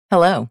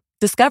Hello,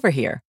 Discover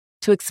here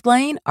to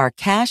explain our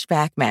cash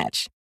back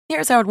match.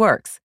 Here's how it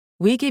works.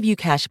 We give you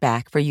cash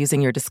back for using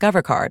your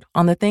Discover card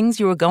on the things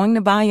you were going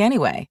to buy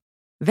anyway.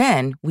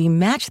 Then we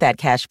match that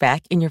cash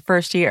back in your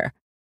first year.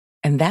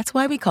 And that's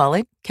why we call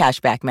it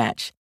Cashback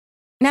Match.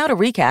 Now to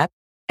recap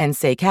and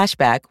say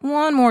cashback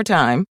one more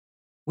time.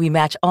 We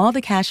match all the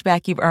cash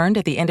back you've earned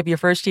at the end of your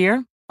first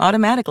year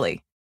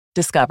automatically.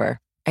 Discover.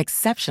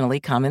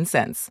 Exceptionally common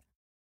sense.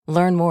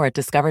 Learn more at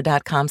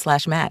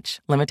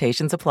discover.com/match.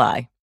 Limitations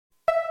apply.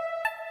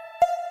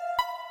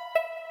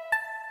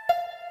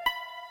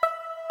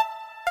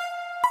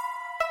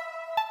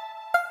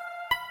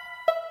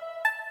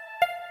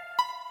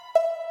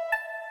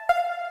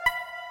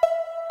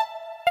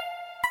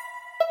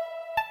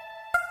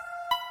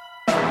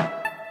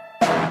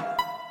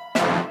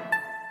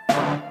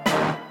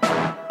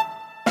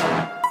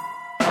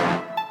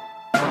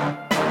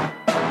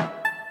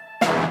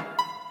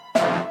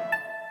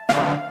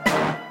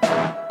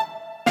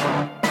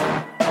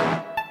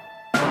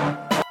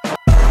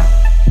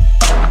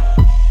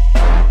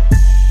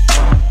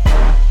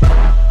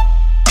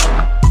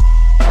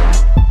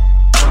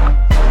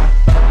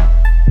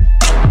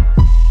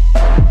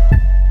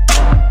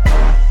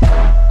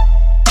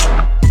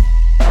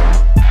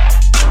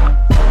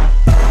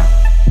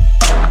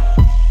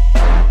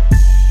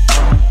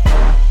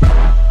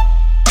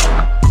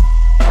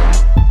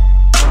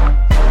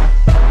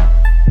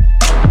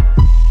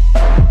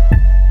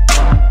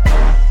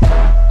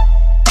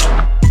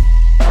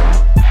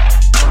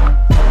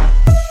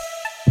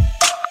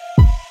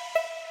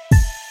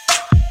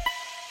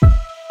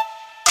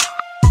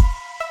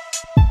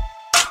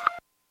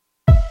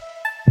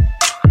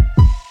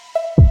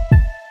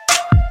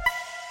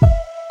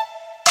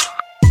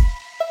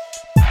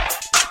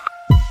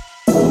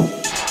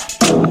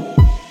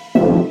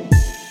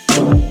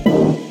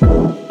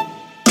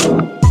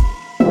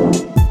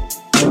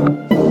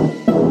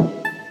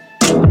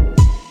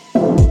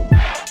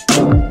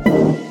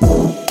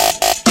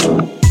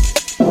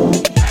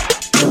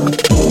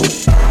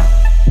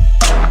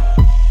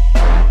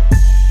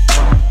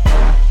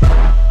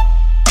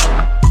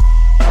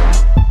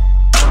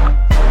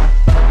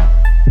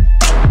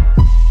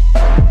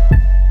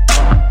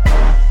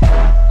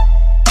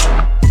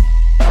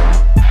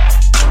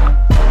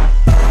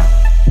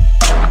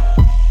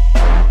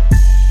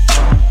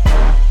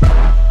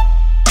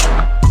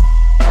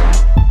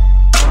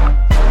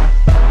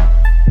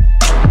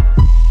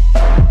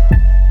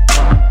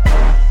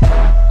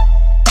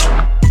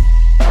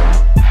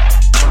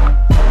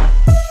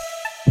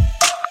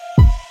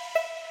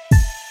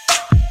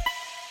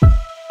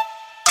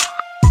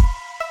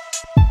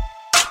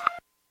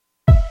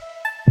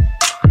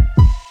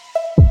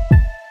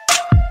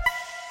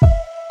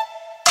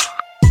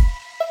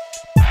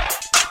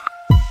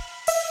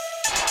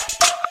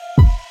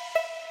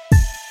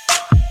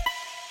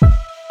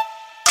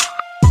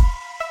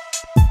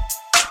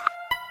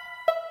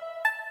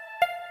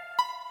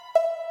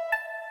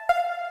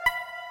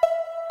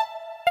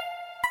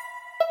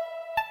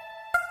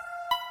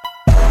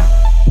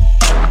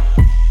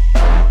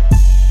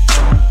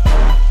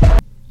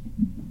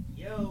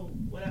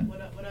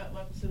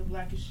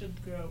 Sugar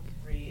Girl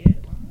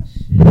Red. Oh,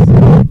 shit. So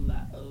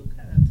loud.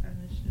 Gotta turn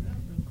this shit up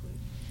real quick.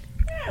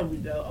 There we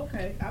go.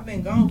 Okay. I've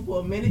been gone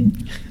for a minute.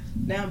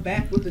 Now I'm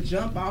back with the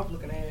jump off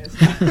looking ass.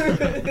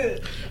 I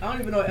don't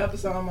even know what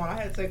episode I'm on.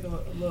 I had to take a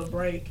little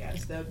break. Had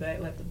to step back,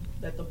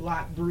 let the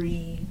block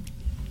breathe,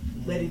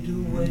 let it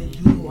do what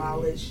it do,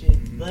 all that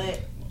shit.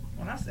 But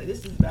when I say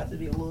this is about to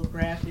be a little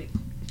graphic,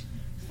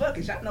 fuck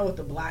it, y'all know what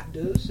the block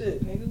do.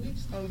 Shit, nigga, we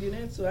just gonna get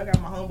into it. I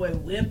got my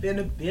homeboy Whip in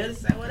the building.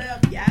 Say what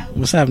up, y'all.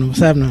 What's happening? What's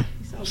happening?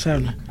 What's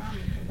happening?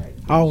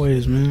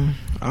 Always, man.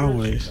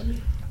 Always. I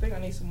think I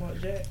need some more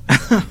Jack.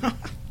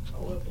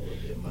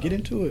 Get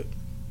into it.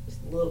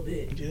 Just a little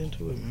bit. Get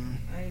into it, man.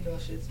 I ain't doing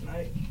shit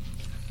tonight.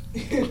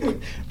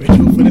 Wait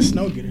for the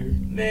snow get here.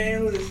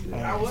 Man, listen,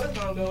 I was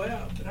gonna go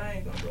out, but I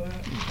ain't gonna go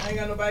out. I ain't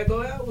got nobody to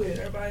go out with.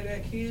 Everybody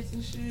got kids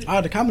and shit.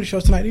 The comedy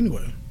show's tonight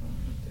anyway.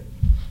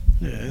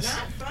 Yes.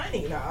 Not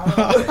funny, no.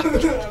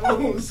 I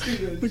don't see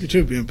this. Look at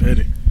you being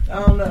petty.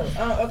 I don't know.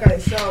 Okay,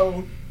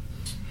 so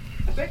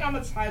I think I'm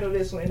gonna title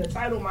this one, and the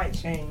title might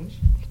change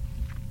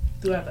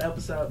throughout the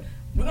episode.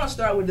 We're gonna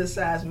start with Does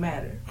Size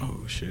Matter?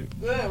 Oh shit.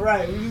 Yeah,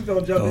 right. We're just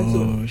gonna jump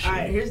into it. Shit. All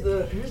right, here's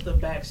the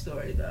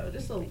backstory though.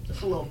 Just a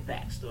little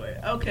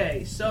backstory.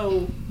 Okay,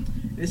 so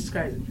this is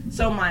crazy.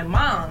 So my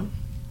mom,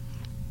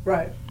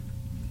 right?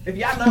 If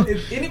y'all know,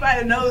 if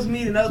anybody knows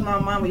me that knows my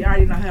mama, you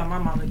already know how my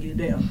mama get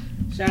down.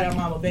 Shout out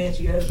Mama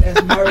Banshee.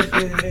 That's Murph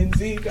and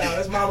Zeke.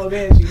 That's Mama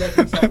Banshee.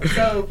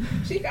 So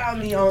she called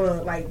me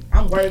on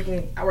I work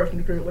in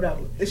the crib,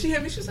 whatever. And she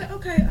hit me. She was like,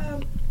 okay,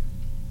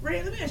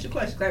 Ray, let me ask you a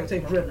question. Cause I would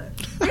take my real name.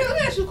 Ray, let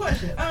me ask you a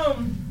question. I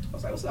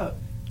was like, what's up?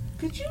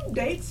 Could you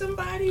date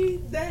somebody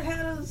that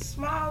had a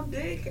small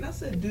dick? And I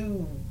said,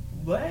 dude,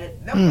 what?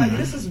 And I was like,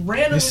 this is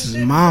random. This is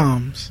shit.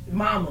 moms.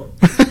 Mama.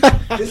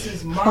 This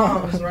is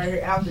moms right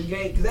here out the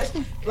gate. Cause that's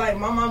like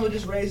my mama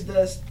just raised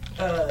us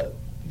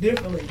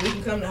differently. We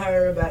can come to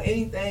her about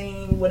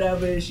anything,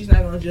 whatever. She's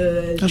not gonna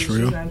judge. That's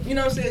real. Not, you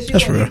know what I'm saying? She's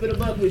That's gonna real. keep it a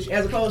buck with you,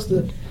 as opposed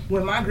to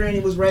when my granny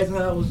was raising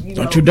her. Was you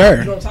Don't know, you dare.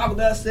 You don't talk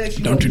about sex.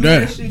 You Don't don't you do dare.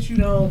 that shit. You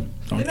don't.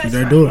 Don't And you that's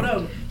dare fine, do it.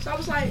 whatever. So I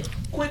was like,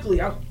 quickly,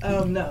 no,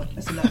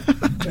 that's enough.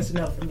 That's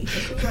enough for me.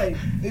 It was like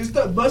it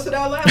started busted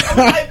out laughing. I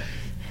was like,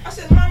 I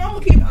said, Mom,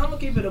 I'm gonna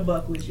keep it a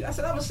buck with you. I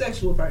said, I'm a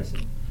sexual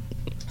person.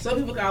 Some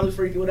people call it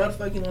freaky, whatever the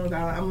fuck you want to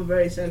call it. I'm a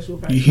very sexual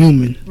person. You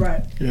human.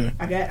 Right. Yeah.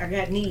 I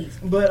got needs.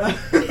 But I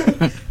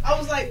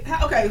was like,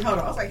 okay, hold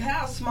on. I was like,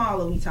 how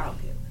small are we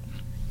talking?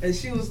 And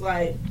she was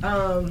like,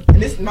 and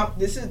this is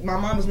my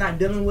mom is not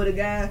dealing with a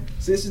guy,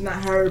 so this is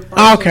not her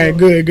personal. Okay,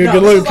 good. No,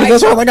 Look, this is because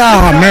that's what I was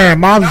like, oh man,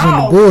 mom's in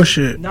the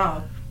bullshit.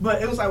 No,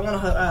 but it was like one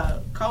of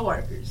her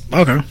coworkers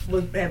Okay.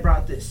 had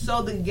brought this.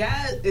 So the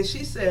guy, and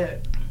she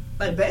said,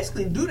 like,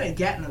 basically, dude ain't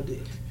got no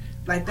dick.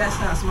 Like, that's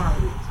not small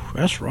dick.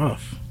 That's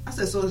rough. I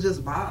said, so it's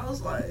just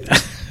balls? Like,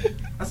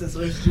 I said,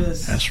 so it's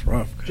just... That's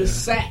rough.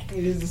 Just sack.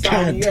 It is the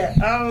size you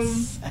got. I'm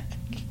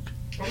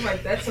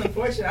like, that's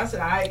unfortunate. I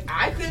said,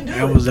 I couldn't do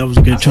it. That was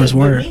a good choice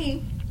word.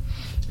 Me,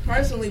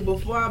 personally,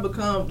 before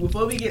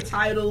we get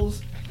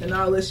titles and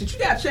all this shit, you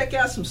gotta check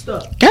out some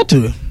stuff. Got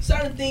to.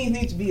 Certain things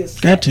need to be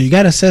assessed. Got to. You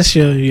gotta assess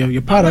your I'm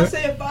not product.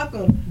 saying fuck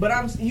him,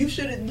 but you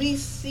should at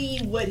least see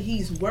what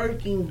he's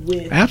working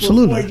with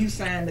Absolutely. before you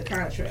sign the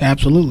contract.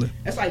 Absolutely.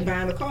 That's like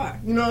buying a car.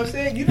 You know what I'm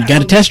saying? You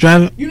gotta test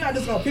drive it. You're not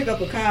just gonna pick up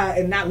a car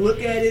and not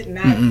look at it,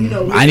 not you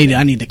know. I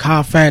need the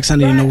Carfax. I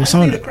need to know what's I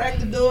on need it. to crack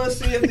the door,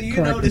 see if the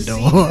Crack the the door.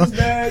 seat is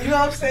there. You know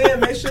what I'm saying?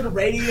 Make sure the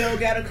radio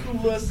got a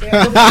cooler.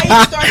 Before I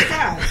even start the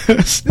car,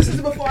 this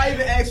is before I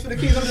even ask for the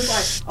keys. I'm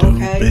just like,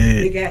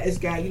 okay, it's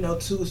got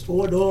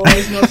 4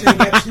 doors. You know what I'm saying?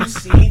 It got 2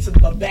 seats, a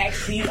back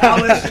seat,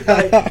 all that shit.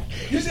 Like,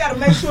 you just gotta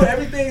make sure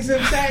everything's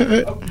intact.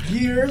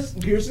 Gears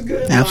are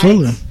good.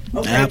 Absolutely. Lights.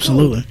 Okay,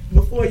 Absolutely.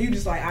 Cool. Before you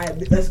just like, all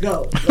right, let's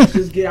go. Let's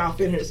just get off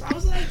in here. So I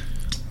was like,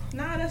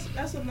 nah,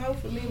 that's a no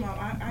for me, Mom.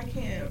 I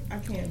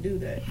can't do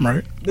that.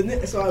 Right. But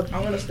then, so I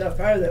went a step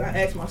further. I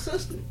asked my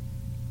sister.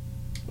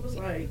 I was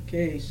like,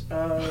 Keish,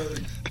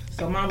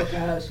 so Mama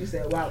called. She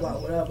said, wow,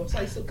 whatever. I was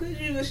like, so could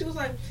you? And she was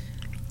like,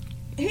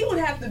 he would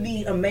have to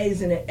be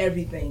amazing at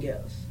everything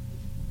else.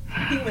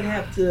 He would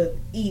have to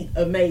eat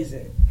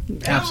amazing.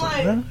 And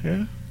Absolutely. I'm like,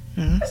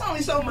 Yeah. there's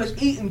only so much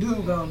eating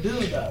dude gonna do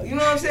though. You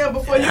know what I'm saying?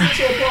 Before you get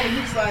to a point where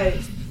he's like,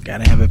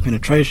 Gotta have a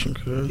penetration,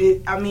 cuz.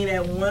 I mean,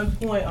 at one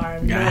point or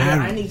another,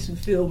 have it. I need to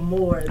feel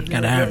more.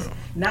 Gotta have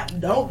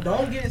it. Don't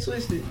get it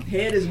twisted.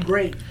 Head is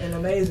great and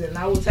amazing. And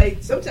I will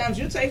take. Sometimes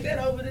you take that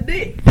over the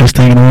dick. Best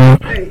thing in the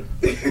world. Hey,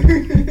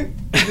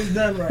 if it's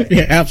done right.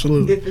 Yeah,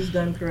 absolutely. If it's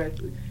done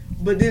correctly.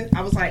 But then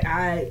I was like,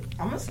 I'm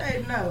gonna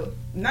say no.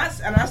 And I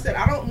said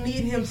I don't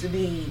need him to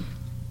be,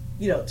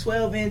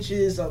 12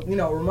 inches of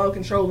remote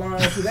control line.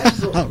 Cause that's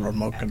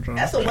Remote control.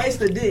 That's a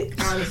waste of dick,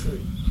 honestly.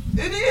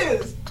 It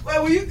is.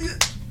 Like when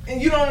and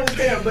you don't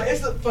understand, but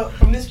it's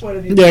from this point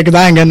of view. Yeah, because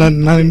I ain't got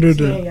nothing to do with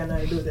You ain't got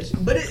nothing to do with that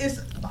shit. But it's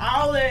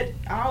all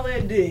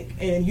that dick,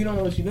 and you don't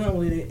know what you're doing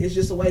with it. It's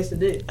just a waste of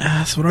dick.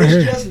 That's what I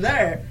heard. It's just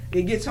there.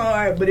 It gets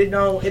hard, but it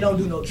don't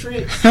do no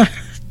tricks.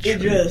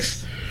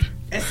 That's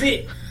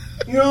it.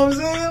 You know what I'm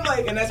saying?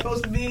 Like, and I'm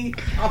supposed to be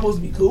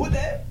cool with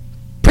that.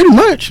 Pretty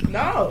much.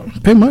 No.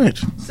 Pretty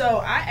much.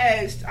 So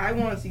I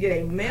wanted to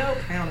get a male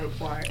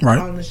counterpart Right.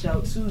 on the show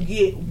to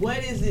get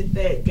what is it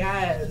that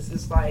guys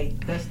is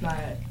like that's not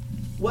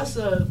what's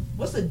a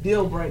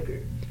deal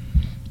breaker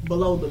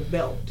below the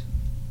belt?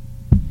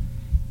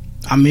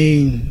 I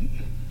mean,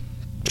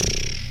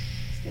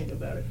 Think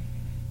about it.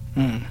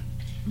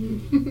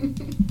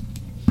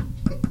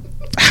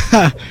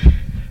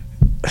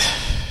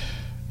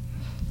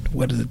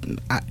 What is it?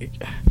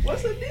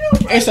 What's a deal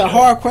breaker? It's a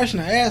hard question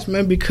to ask,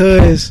 man,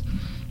 because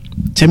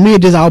to me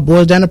it just all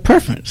boils down to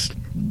preference.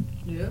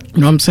 Yeah.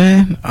 You know what I'm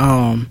saying?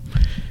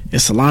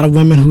 It's a lot of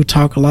women who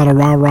talk a lot of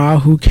rah-rah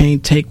who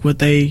can't take what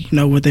they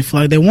feel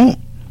like they want.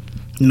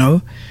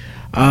 Then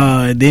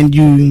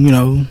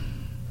you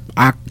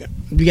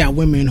got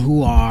women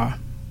who are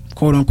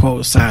quote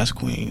unquote size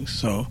queens,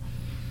 so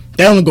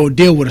they only go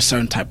deal with a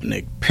certain type of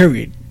nigga.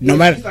 Period. No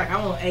matter. She's like,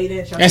 I want 8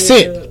 inch. That's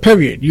it.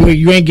 Period.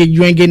 You ain't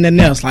getting nothing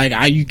else.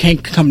 Like you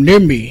can't come near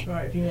me.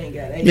 Right. If you ain't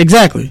got 8.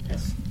 Exactly.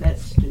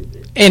 That's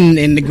stupid.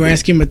 In the grand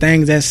scheme of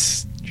things,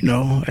 that's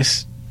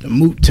that's a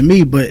moot to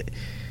me. But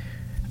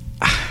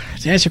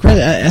to answer your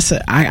question,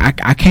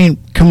 I can't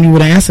come to you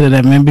with an answer to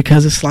that, man,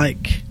 because it's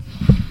like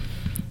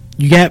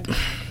it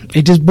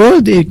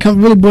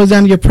really boils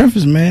down to your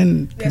preference,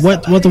 man. Yeah,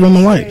 what the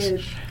woman likes.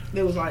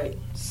 It was like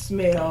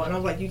smell, and I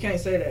was like, you can't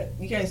say that.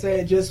 You can't say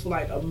it just for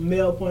like a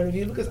male point of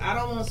view because I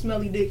don't want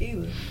smelly dick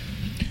either.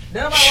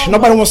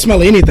 Nobody wants to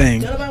smell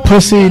anything.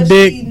 Pussy,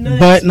 dick,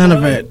 butt, none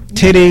of it.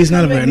 Titties,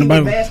 none of it.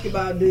 Nobody.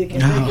 Basketball dick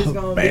and think it's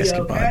gonna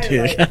basketball be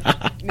okay. dick. Like,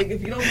 nigga,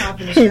 if you don't hop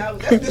in the shower,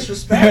 that's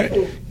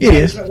disrespectful. It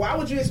is. Like, why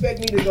would you expect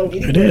me to go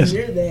anywhere It is.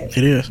 near that?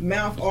 It is.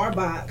 Mouth or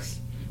box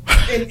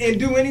and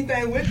do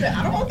anything with that?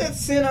 I don't want that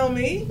sin on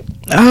me.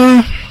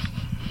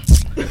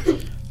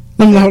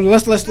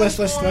 Let's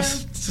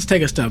just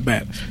take a step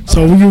back.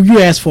 So you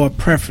asked for a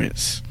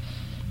preference.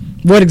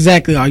 What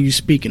exactly are you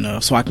speaking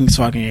of? So I can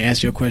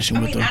ask you a question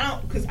I with mean, the.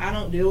 because I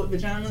don't deal with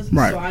vaginas,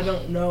 Right. so I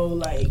don't know,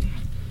 like,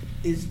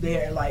 is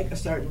there, like, a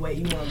certain way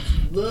you want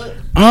them to look?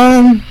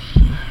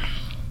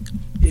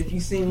 If you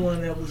seen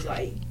one that was,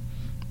 like,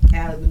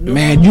 out of the norm.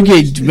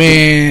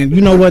 Man,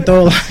 you know what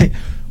though? Like,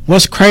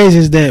 what's crazy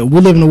is that we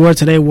live in a world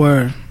today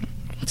where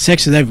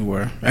sex is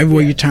everywhere.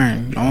 Everywhere you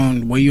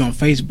turn. Where you on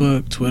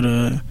Facebook,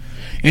 Twitter,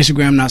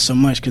 Instagram, not so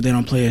much because they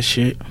don't play that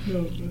shit.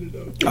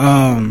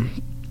 No.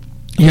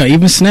 Yeah,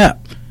 even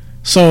Snap.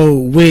 So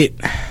with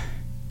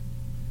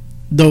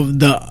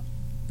the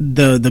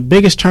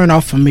biggest turn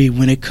off for me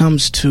when it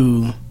comes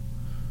to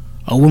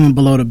a woman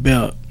below the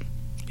belt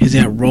is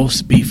that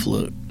roast beef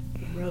look.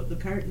 The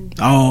curtain.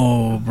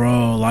 Oh,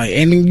 bro, like,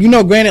 and you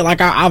know, granted,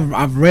 like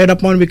I've read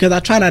up on it because I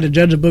try not to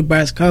judge a book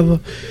by its cover.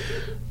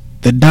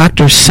 The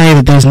doctors say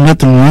that there's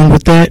nothing wrong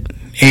with that,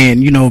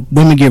 and you know,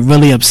 women get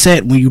really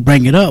upset when you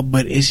bring it up,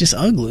 but it's just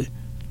ugly.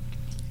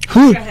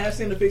 I have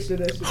seen the picture of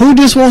that shit. Who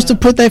just wants to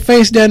put their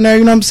face down there?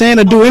 You know what I'm saying?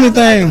 To do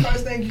anything? Like the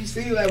first thing you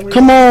see, like, when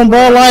come on,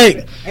 bro.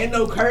 Like, ain't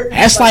no curtain.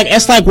 That's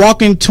like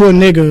walking to a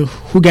nigga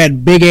who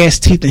got big ass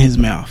teeth in his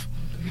mouth.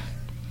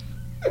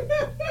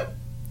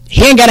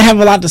 He ain't gotta have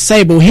a lot to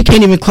say, but he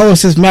can't even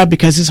close his mouth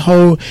because his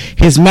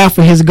mouth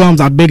and his gums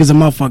are big as a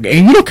motherfucker.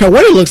 And you don't care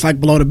what he looks like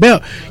below the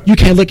belt, you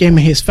can't look at him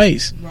in his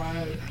face.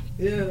 Right.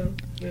 Yeah.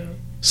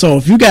 So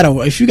if you got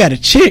a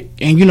chick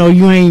and you know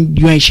you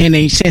ain't sharing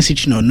any sense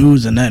that you know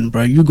news or nothing,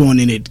 bro, you going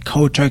in it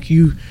cold turkey,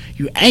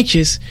 you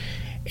anxious,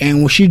 and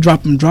when she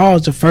drop them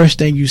drawers, the first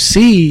thing you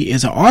see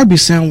is an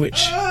Arby's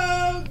sandwich.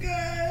 Oh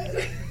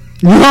God.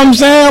 You know what I'm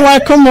saying?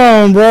 Like, come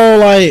on, bro.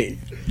 Like,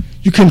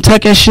 you can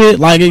tuck that shit.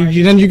 Like,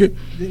 then you could.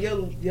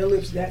 Your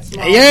lips that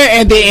small. Yeah,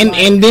 and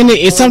then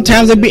it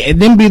sometimes it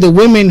be the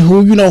women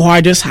who you know who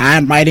are just high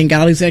and mighty and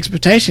got all these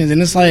expectations,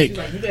 and it's like,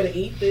 you better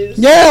eat this.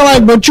 Yeah,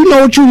 like, but you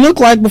know what you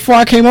look like before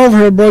I came over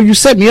here, bro. You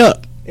set me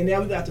up. And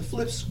now we got to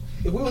flip.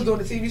 If we was doing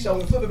the TV show,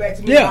 we flip it back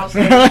to me. Yeah.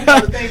 You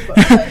know the thing for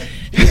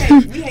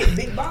us, we hate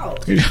big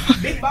balls.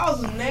 Big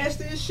balls is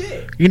nasty as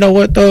shit. You know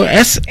what though?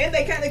 And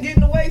they kind of get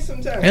in the way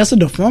sometimes. That's a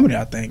deformity,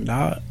 I think,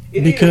 dog.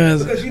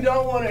 Because you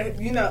don't want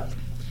to, you know.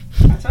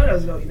 I told you I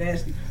was gonna be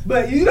nasty,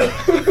 but you know.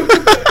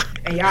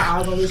 And y'all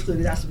all gonna listen to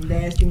this. That's some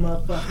nasty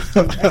motherfuckers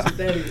too. That's what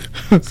that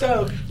is.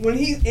 So when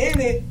he's in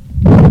it,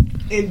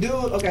 and dude,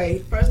 okay,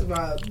 first of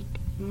all,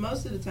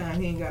 most of the time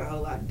he ain't got a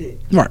whole lot of dick.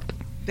 Right.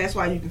 That's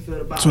why you can feel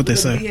the balls. That's what they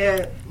say. If he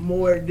had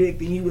more dick,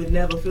 then you would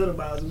never feel the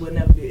balls. It would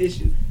never be an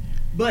issue.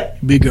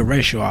 But be a good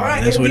ratio.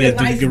 Right, that's what it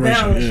is. Nice good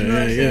balance, ratio. You know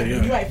what I'm saying?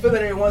 Yeah. You might feel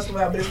it every once in a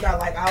while, but it's not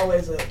like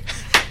always a.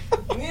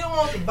 You don't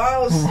want the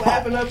balls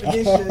slapping up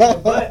against your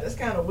butt. That's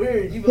kind of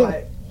weird. You be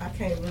like, I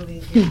can't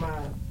really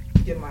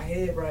get my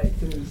head right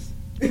because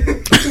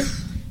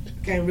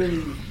can't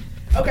really.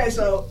 Okay,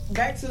 so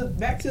back to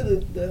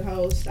the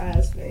whole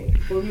size thing.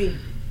 For me,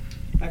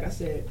 like I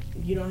said,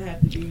 you don't have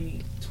to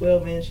be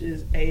 12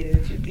 inches, 8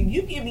 inches. If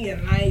you give me a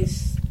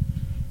nice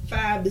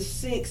 5 to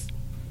 6,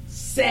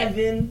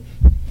 7,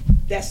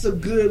 that's a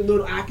good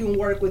little. I can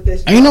work with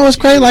this. And you know what's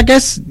crazy? Like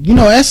that's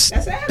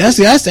average.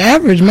 That's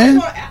average,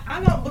 man. I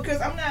know because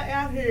I'm not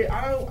out here.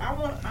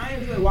 I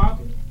enjoy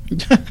walking.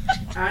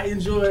 I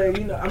enjoy,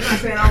 I'm not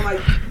saying I'm like,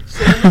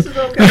 so this is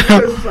okay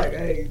because it's like,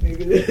 hey,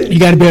 nigga. You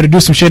got to be able to do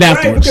some shit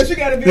afterwards. Right, because you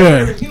got to be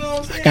able to, you know what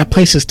I'm saying? I got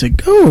places to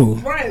go.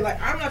 Right, like,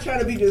 I'm not trying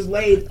to be just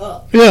laid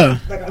up. Yeah.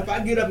 Like, if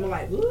I get up, I'm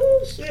like,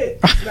 ooh,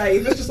 shit. Like,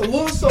 if it's just a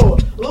little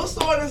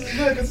soreness is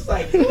good because it's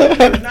like, ooh,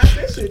 knock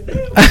that shit down.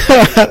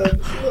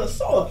 It's a little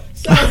sore.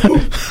 So,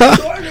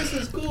 soreness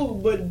is cool,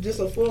 but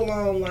just a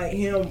full-on, like,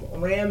 him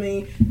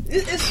ramming.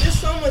 It's just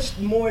so much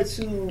more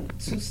to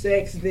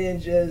sex than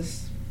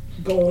just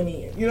going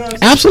in. You know what I'm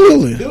saying?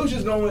 Absolutely. Dudes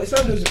just going in.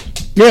 Some dudes just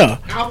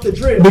out the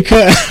drip.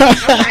 Because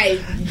I'm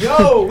like,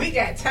 yo, we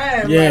got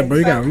time. Yeah, like, bro,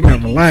 we gotta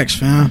relax,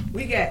 fam.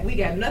 We got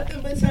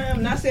nothing but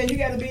time. Not saying you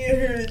gotta be in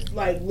here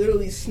like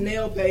literally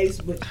snail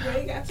pace, but you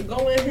ain't got to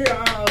go in here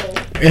all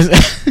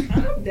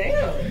calm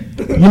down.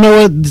 You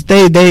know what?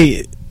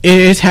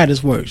 It's how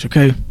this works,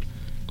 okay?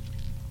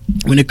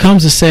 When it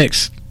comes to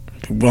sex,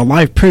 well,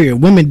 life period,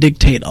 women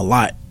dictate a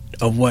lot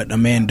of what a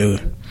man do.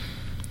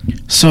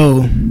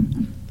 So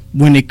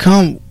when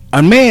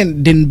a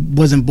man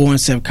wasn't born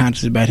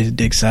self-conscious about his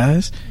dick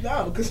size.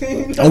 No, because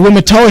a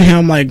woman told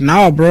him like,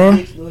 nah, bro.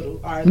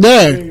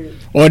 Yeah.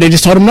 Or they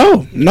just told him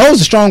no. No is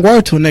a strong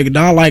word to a nigga,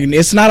 dog. Like,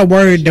 it's not a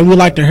word that we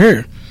like to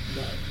hear.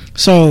 No.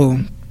 So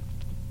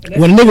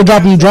when a nigga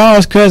drop him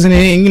drawers, cousin,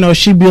 and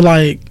she'd be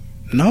like,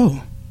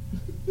 no.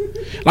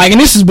 Like, and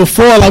this is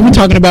before, like, we're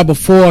talking about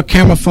before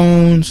camera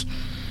phones,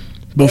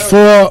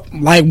 before,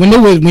 like, when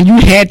you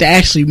had to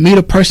actually meet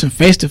a person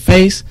face to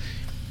face.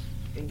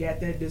 Got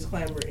that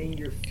disclaimer in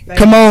your face.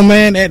 Come on,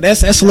 man,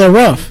 that's a little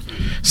rough.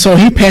 So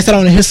he passed that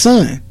on to his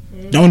son.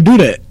 Mm-hmm. Don't do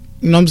that.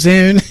 You know what I'm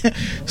saying?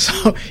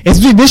 So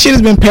this shit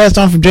has been passed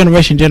on from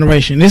generation to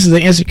generation. This is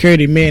the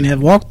insecurity men have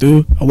walked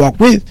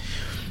with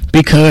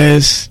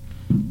because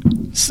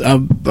a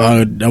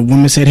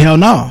woman said hell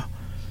no.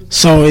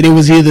 So it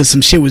was either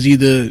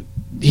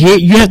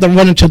you have to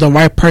run into the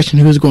right person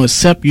who's going to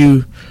accept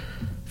you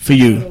for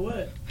you.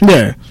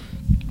 Yeah.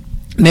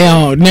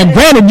 Now,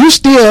 granted, you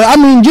still. I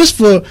mean, just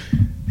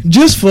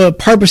for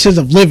purposes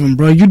of living,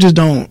 bro. You just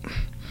don't.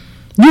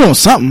 You want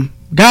something.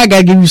 God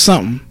gotta give you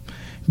something.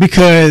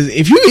 Because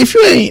if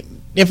a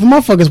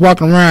motherfucker's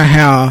walking around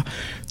how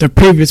the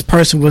previous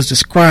person was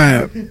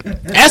described,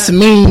 that's the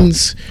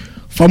means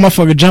for a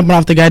motherfucker jumping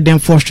off the goddamn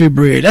 4th Street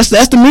Bridge. That's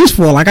the means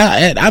for it. Like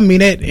I mean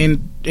that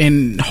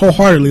in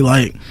wholeheartedly.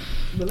 Like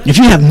if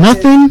you have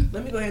nothing.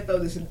 Let me go ahead and throw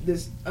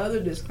this other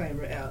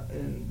disclaimer out,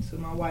 and to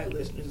my white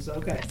listeners, it's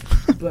okay.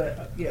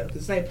 But yeah,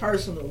 this ain't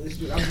personal.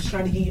 I'm just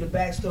trying to give you the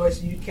backstory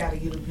so you kind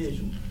of get a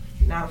visual.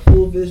 Not a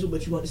full visual,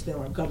 but you understand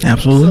where I'm coming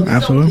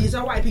from. So these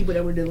are white people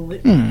that we're dealing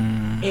with,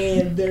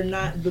 and they're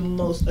not the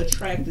most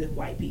attractive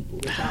white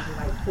people. We're talking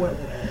like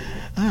Portland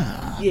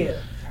area. Yeah.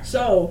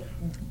 So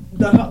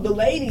the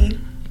lady,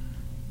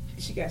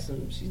 she's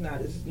not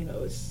as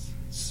as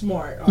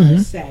smart or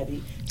as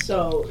savvy.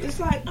 So it's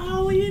like,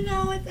 oh, I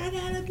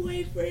got a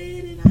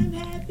boyfriend and I'm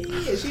happy.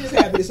 And she just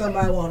happy that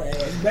somebody want to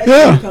ask.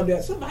 Basically, come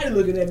down, somebody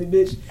looking at me,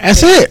 bitch.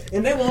 That's it.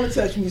 And they want to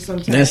touch me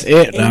sometimes. That's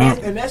it, dog.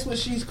 And that's what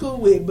she's cool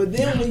with. But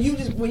then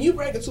when you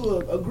break it to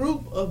a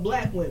group of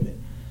black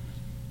women,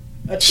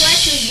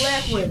 attractive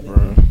black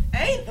women,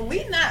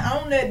 we not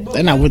on that book.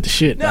 They're not with the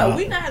shit. No, dog.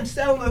 We not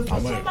selling for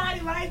somebody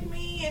like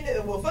me.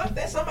 And well, fuck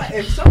that.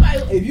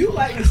 If you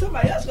like me,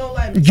 somebody else gonna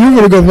like me.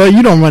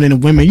 You don't run into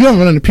women. You don't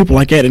run into people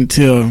like that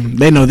until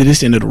they know that it's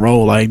the end of the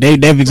road. Like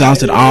they've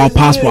exhausted all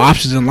possible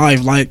options in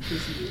life. Like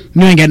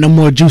you ain't got no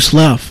more juice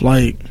left.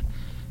 Like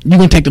you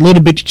gonna take the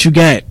little bit that you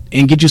got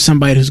and get you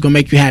somebody who's gonna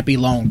make you happy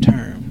long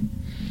term.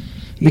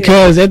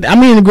 Because in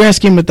the grand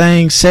scheme of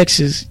things, sex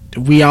is.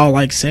 We all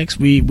like sex.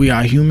 We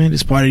are human.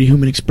 It's part of the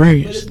human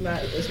experience.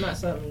 But it's not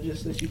something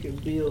just that you can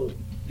build.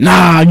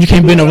 Nah, you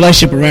can't build a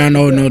relationship around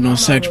no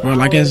sex, bro.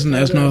 Like that's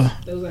no.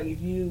 It was like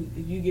if you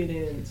get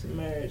into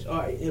marriage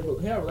or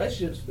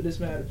relationships for this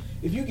matter,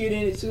 if you get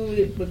into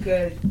it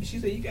because she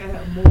said you gotta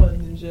have more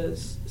than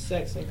just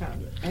sex in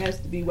common. It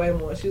has to be way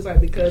more. She was like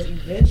because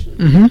eventually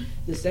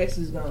the sex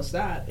is gonna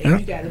stop and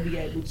you gotta be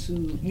able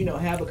to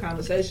have a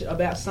conversation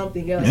about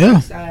something else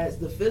besides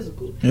the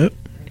physical. Yep.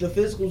 The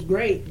physical's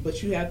great,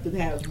 but you have to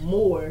have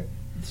more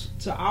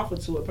to offer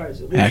to a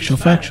person. Actual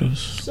factuals.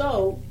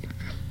 So,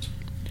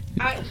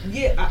 that's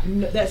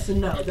a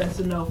no. That's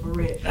a no for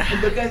real.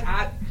 Because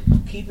I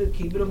keep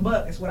it a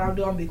buck. That's what I'm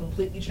doing. I'm being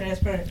completely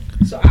transparent.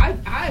 So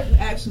I've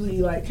actually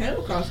came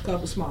across a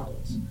couple small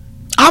ones.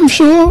 I'm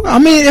sure. I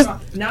mean,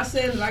 it's not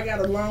saying that I got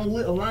a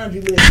laundry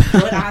list,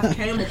 but I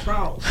came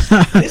across.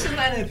 This is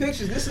not in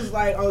pictures. This is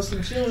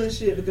some chilling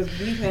shit because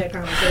we've had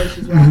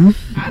conversations where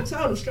I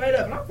told them straight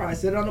up, and I probably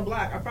said it on the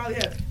block. I probably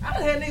have. I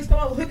done had niggas come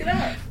over hook it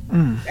up.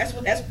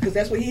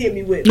 That's what he hit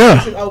me with. Yeah.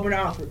 It's an open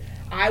offer.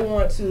 I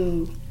want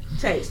to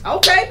taste.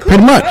 Okay, cool.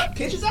 Pretty much.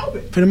 Kitchen's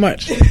open. Pretty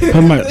much.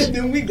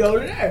 Then we go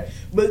to there.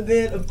 But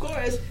then, of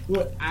course,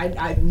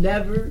 I've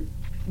never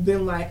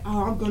been like,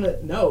 oh, I'm gonna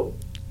no.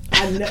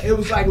 It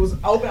was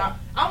open.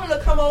 I'm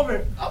gonna come over.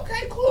 And,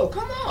 okay, cool.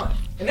 Come on,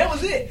 and that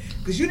was it.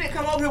 Because you didn't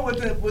come over here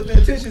with the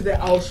intentions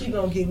that she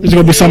gonna give me. It's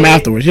gonna be something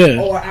afterwards, yeah.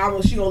 Or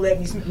she gonna let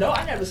me. No,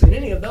 I never said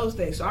any of those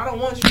things. So I don't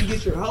want you to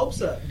get your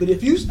hopes up. But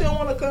if you still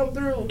want to come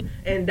through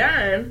and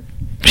dine,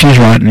 she's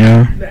riding,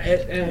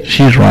 yeah.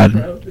 She's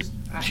riding.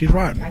 She's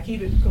riding. I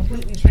keep it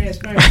completely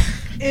transparent.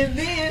 And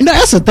then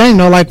that's the thing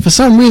though. Like for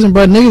some reason,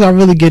 bro, niggas are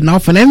really getting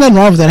off, and ain't nothing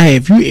wrong with that. Hey,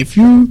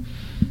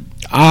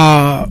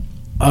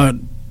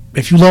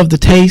 if you love the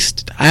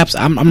taste,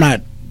 I'm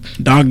not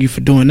dogging you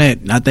for doing that.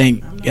 I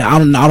think I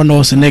don't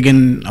know it's a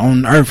nigga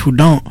on earth who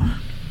don't.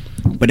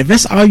 But if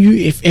that's all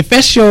if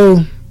that's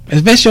your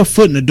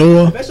foot in the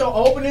door, if that's your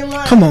opening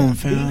line, come on,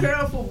 fam. Be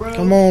careful, bro.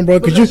 Come on, bro,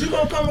 because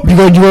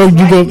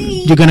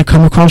you're gonna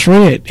come across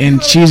red,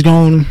 and she's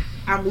gonna.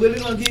 I'm literally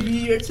gonna give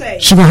you your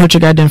taste. She's gonna hurt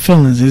your goddamn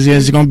feelings.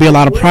 There's gonna be a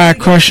lot of pride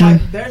crushing.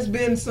 There's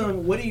been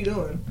some. What are you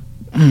doing?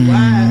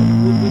 Why?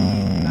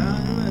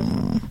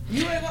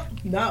 You ain't gonna.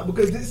 No,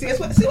 because see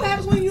what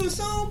happens when you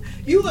assume.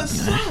 You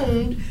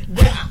assumed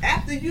that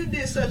after you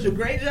did such a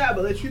great job,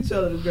 but let you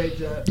tell it a great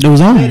job. It was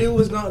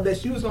on. That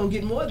she was gonna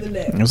get more than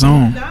that. It was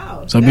on.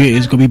 No, so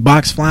it's gonna be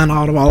box flying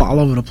all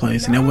over the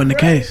place, and that wasn't the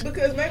case.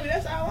 Because maybe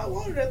that's all I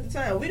wanted at the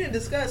time. We didn't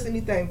discuss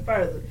anything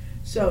further.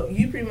 So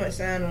you pretty much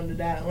signed on the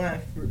dotted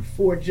line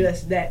for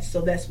just that.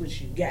 So that's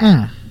what you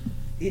got.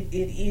 It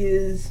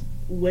is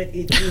what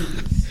it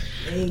is.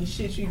 Ain't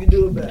shit you can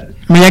do about it.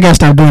 I mean, y'all gotta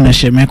stop doing that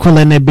shit, man. Quit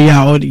letting that be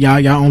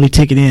y'all only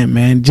ticket in,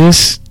 man.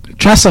 Just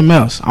try something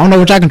else. I don't know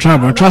what y'all can try,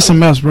 bro. Try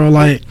something else, bro.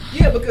 Like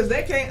because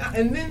they can't.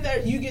 And then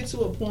you get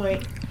to a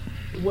point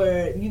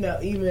where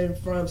even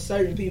from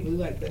certain people,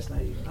 like that's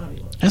not even. I don't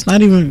even. That's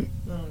not even.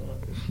 I don't know.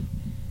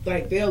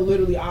 Like they'll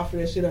literally offer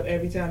that shit up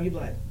every time. You be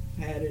like,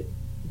 had it.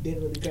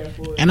 Didn't really care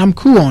for it. And I'm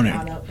cool on it.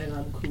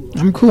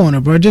 I'm cool on it,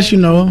 bro. Just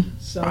and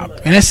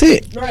that's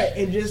it. Right,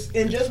 and just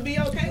be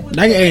okay with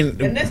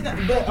it. And that's not.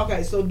 But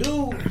okay, so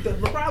dude, the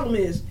problem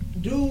is,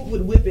 dude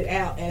would whip it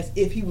out as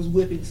if he was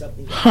whipping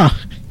something.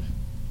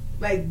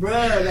 Like,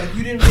 bruh, like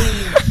you didn't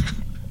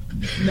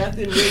really.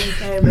 Nothing really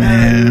came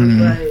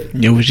out.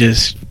 It was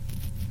just.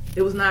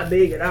 It was not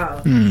big at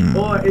all.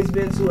 Or it's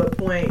been to a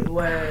point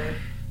where,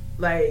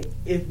 like,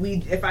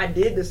 if I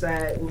did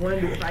decide,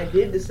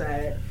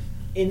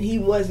 and he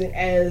wasn't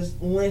as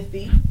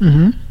lengthy,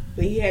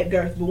 but he had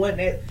girth, but wasn't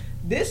that.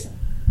 This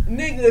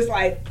nigga is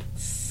like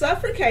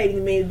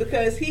suffocating me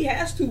because he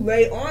has to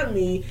lay on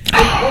me in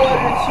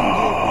order to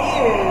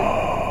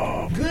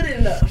get in good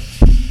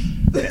enough.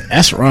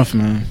 That's rough,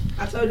 man.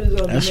 I told you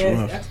this on That's the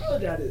rough. I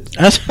told y'all this.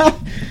 That's I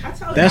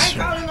told you. I ain't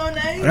calling no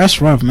names.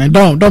 That's rough, man.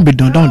 Don't do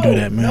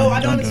that, man. No,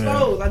 I don't do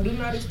expose. that. I do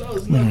not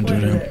expose. Don't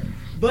do that.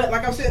 But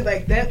like I'm saying,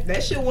 like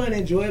that shit wasn't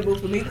enjoyable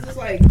for me. Cause it's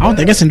like I don't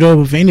think it's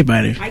enjoyable for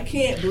anybody. I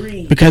can't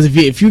breathe. Because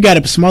if you got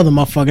to smother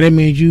motherfucker, that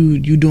means you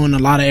doing a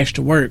lot of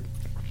extra work.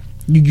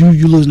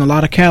 You losing a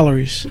lot of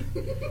calories.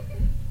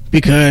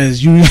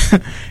 Because you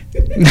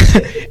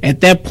at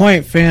that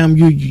point, fam,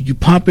 you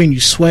pumping, you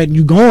sweating,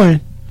 you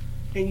going.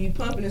 And you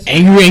pumping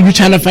and you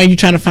trying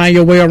to find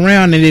your way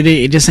around, and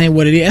it just ain't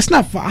what it is. It's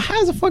not fun.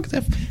 How's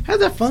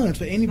that fun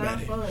for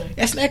anybody?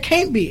 That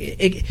can't be.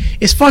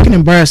 It's fucking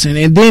embarrassing.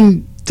 And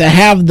then to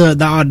have the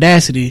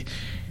audacity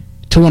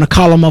to want to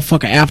call a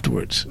motherfucker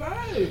afterwards,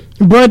 right.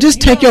 Bro. Just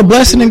take your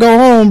blessing and go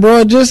home,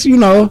 bro. Just Take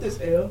this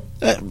L.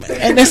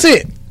 And that's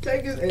it.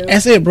 Take this L.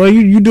 That's it, bro.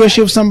 You do a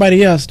shit with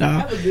somebody else,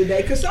 dog. Have a good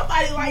day, cause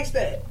somebody likes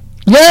that.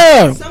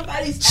 Yeah.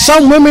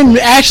 Some women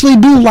actually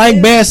do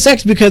like bad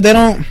sex because they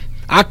don't.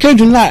 I kid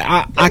you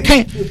not. I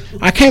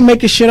can't make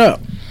this shit up.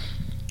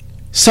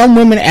 Some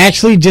women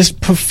actually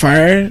just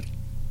prefer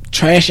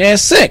trash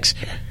ass sex.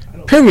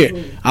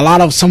 Period.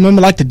 Some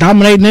women like to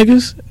dominate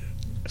niggas.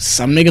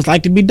 Some niggas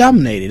like to be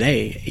dominated.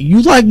 Hey,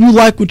 you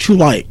like what you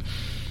like.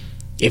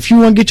 If you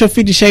want to get your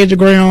 50 Shades of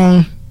Grey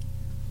on,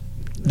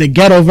 the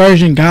ghetto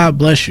version, God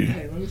bless you.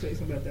 Hey, let me tell you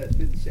something about that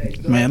 50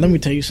 Shades. Man, let me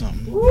tell you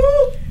something.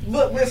 Woo!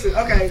 Look, listen.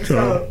 Okay,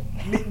 so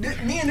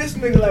me and this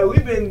nigga, like,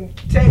 we've been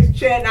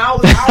chatting. I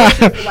was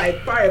here for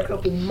like probably a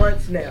couple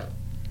months now.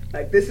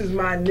 Like, this is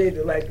my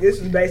nigga. Like, this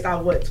is based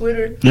off what,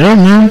 Twitter? Yeah,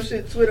 man.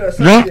 Twitter or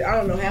something. Yeah. I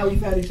don't know how we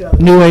found each other.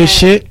 New age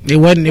shit. It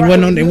wasn't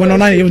on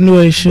that. It was new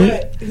age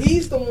shit. But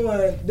he's the one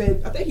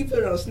that I think he put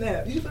it on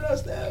Snap. Did you put it on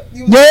Snap?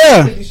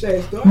 Yeah.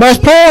 But it's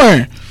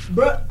porn.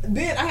 Bro,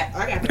 then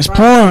I got the it's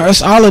porn.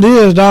 That's all it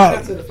is, dog. I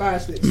got to the fire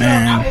stick.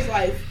 Man. So I was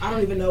like, I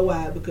don't even know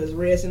why, because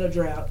Red's in a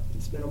drought.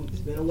 It's been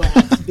a while.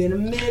 It's been a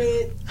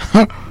minute.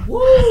 Woo!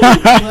 But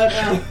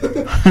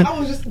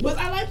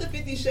I like the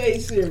 50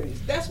 Shades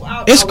series. That's why I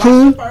watched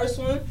the first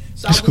one.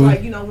 So I was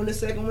like, when the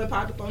second one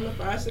popped up on the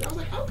fire stick, I was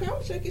like, okay, I'm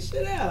gonna check this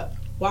shit out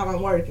while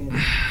I'm working.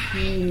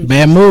 Huge.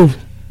 Bad move.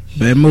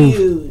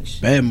 Huge.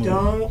 Bad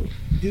move.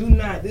 Do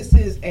not. This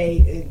is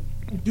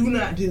do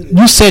not do this.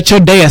 You set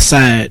your day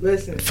aside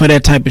Listen, for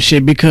that type of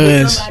shit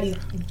because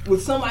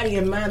with somebody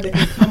in mind that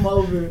can come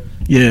over.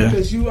 Yeah.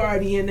 Because you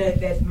already in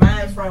that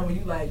mind frame where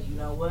you like, you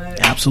know what?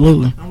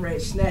 Absolutely. I'm ready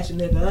to snatch a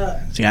nigga up.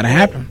 It's gotta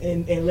happen.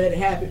 And let it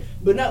happen.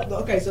 But no,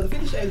 okay, so the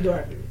 50 Shades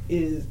Darker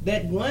is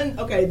that one,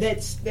 okay,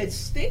 that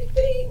stick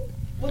thing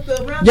with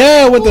the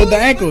around with the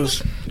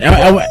ankles.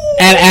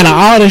 And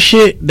all the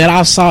shit that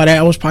I saw,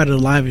 that was probably the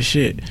livest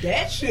shit.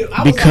 That shit,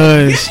 that was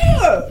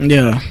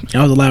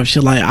the livest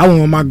shit. Like, I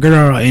went with my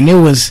girl, and it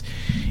was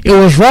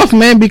rough,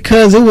 man,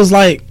 because it was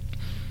like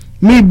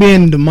me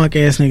being the monk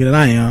ass nigga that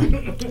I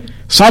am.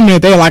 So I'm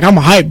there like I'm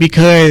hyped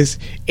because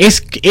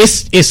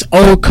it's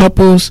old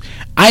couples.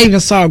 I even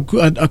saw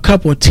a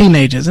couple of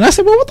teenagers, and I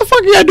said, "Well, what the fuck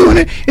are y'all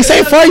doing? This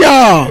ain't for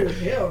y'all.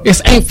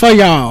 This ain't for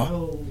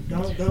y'all."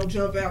 Don't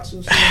jump out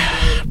too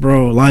soon,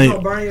 bro. Like,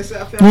 don't burn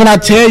yourself out. when I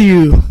tell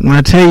you,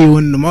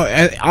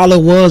 all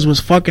it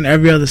was fucking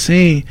every other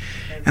scene,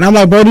 and I'm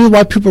like, bro, these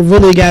white people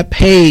really got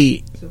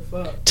paid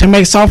to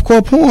make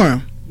softcore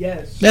porn.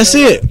 Yes, that's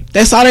it.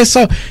 That's all they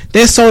sold.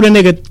 They sold a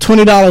nigga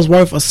 $20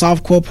 worth of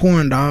softcore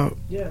porn, dog.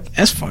 Yes,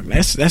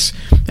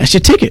 that's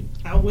your ticket.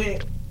 I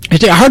went.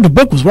 I heard the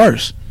book was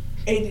worse.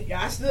 And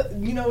I still,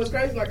 what's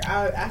crazy? Like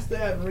I still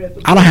haven't read the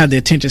book. I don't have the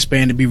attention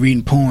span to be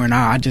reading porn.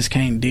 I just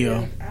can't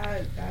deal.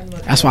 Yeah,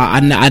 that's why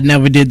I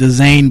never did the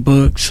Zane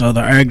books or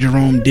the Eric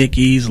Jerome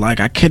Dickies. Like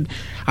I could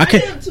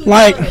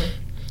like young.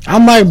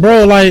 I'm like,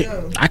 bro, like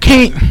I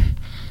can't.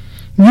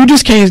 You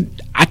just can't.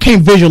 I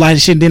can't visualize the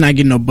shit and then I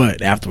get no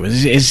butt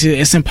afterwards.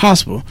 It's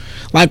impossible.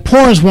 Like,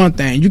 porn's one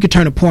thing. You can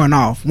turn the porn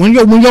off. When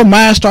your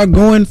mind start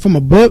going from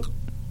a book,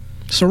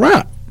 it's a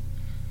wrap.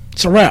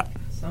 It's a wrap.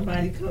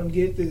 Somebody come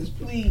get this,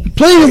 please.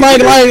 Please,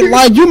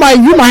 like you might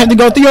have to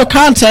go through your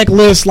contact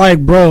list, like,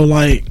 bro,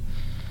 like,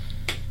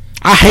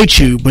 I hate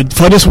you, but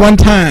for this one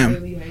time. I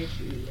really hate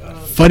you.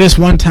 For this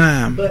one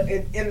time. But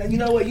and you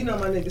know what? You know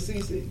my nigga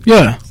CC.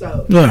 Yeah.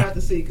 So you have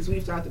to see, because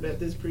we've talked about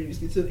this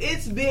previously too.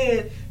 It's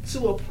been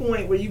to a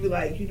point where you be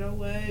like, you know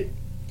what?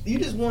 You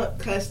just want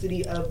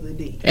custody of the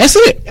D. That's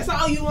it. That's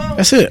all you want.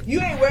 That's it. You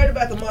ain't worried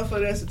about the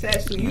motherfucker that's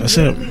attached to you. That's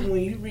literally, it.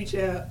 When you reach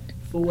out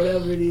for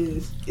whatever it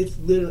is,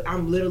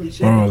 I'm literally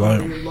checking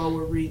on your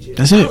lower region.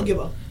 That's it. I don't give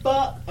a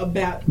fuck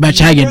about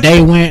how your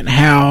day went,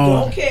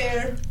 how. Don't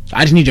care.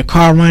 I just need your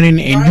car running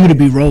and you to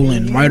be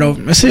rolling right over.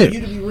 That's it.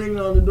 You to be ringing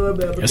on the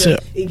doorbell, because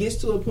it gets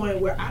to a point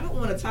where I don't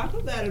want to talk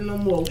about it no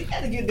more. We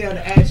got to get down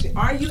to action.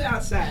 Are you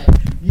outside?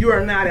 you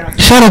are not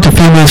outside. Shout out to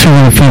females who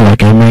really feel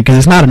like it, man, because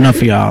it's not enough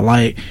for y'all.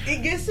 Like,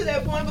 it gets to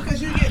that point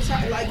because you get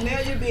tired. Like, now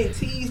you're being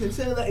teased and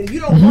telling, like, you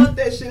don't want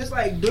that shit. It's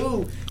like,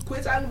 dude,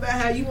 quit talking about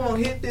how you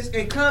won't hit this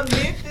and come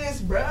hit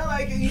this, bro.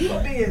 Like, you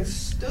are being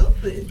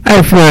stupid.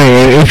 Hey, for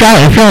if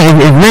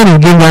men is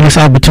giving y'all this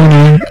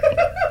opportunity,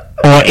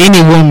 or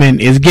any woman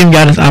is giving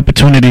y'all this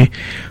opportunity,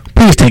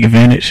 please take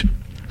advantage.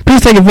 Please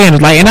take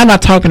advantage. Like, and I'm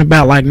not talking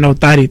about like no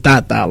thotty.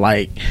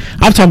 Like,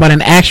 I'm talking about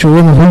an actual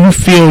woman who you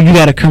feel you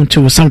got to come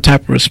to with some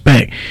type of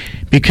respect.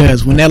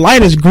 Because when that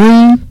light is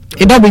green,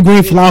 it don't be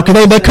green for long.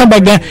 Because they come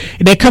back down.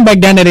 They come back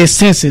down to their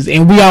senses,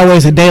 and we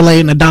always a day late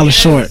and a dollar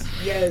short.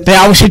 Yes. They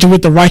always hit you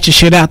with the righteous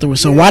shit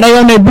afterwards. So while they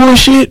on that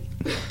bullshit,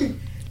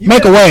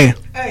 make a way.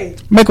 Hey,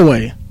 make a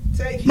way.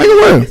 Make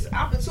a way. It's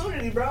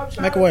opportunity, bro.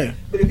 Make a way.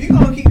 But if you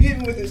gonna keep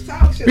hitting with this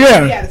talk shit,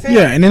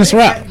 yeah, and then it's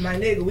right. My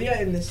nigga, we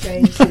are in the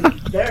same city.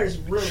 There's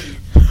really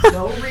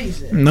no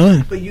reason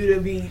None for you to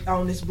be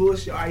on this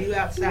bullshit. Are you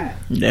outside?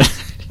 Yeah.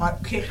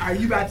 Are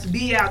you about to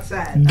be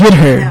outside? Get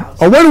her.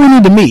 Or where do we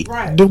need to meet?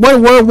 Right.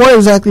 What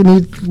exactly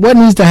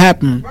needs to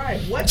happen?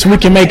 Right. So we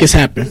can make this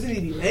happen. Does it need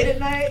to be late at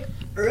night?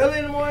 Early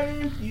in the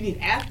morning? You need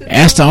after?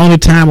 That's the only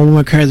time a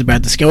woman cares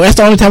about the skill. That's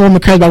the only time a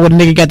woman cares about what a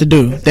nigga got to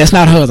do. That's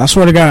not hers. I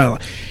swear to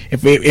God.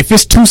 If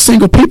it's two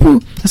single people,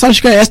 that's all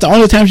she cares. That's the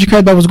only time she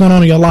cares about what's going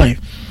on in your life.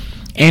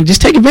 And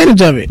just take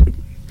advantage of it.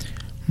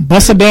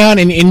 Bust her down,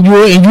 and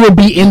you'll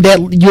be in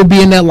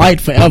that light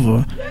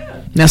forever. Yeah.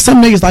 Now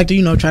some niggas like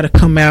to try to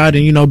come out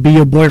and be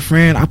your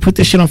boyfriend. I put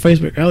this shit on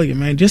Facebook earlier,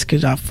 man. Just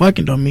cause y'all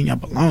fucking don't mean y'all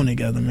belong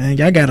together, man.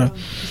 Y'all gotta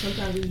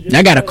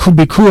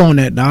be cool on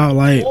that, dog.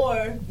 Like,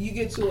 or you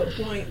get to a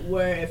point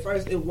where at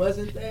first it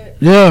wasn't that,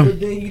 yeah.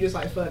 But then you just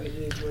like fuck it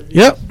is what it is.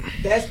 Yep.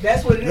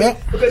 That's what it is.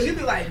 Yep. Because you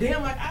be like,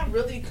 damn, like I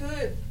really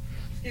could.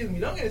 Excuse me,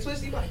 don't get it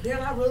twisted. You be like,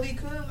 damn, I really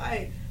could,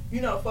 like.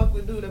 Fuck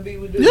with dude, I be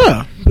with dude.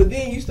 Yeah. But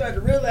then you start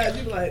to realize,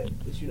 you be like,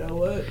 but you know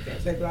what?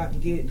 That's what I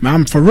can get.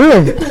 I'm for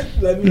real.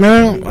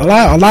 Man,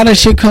 a lot of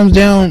shit comes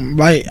down.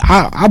 Like,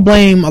 I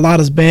blame a lot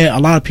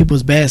of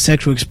people's bad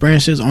sexual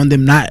experiences on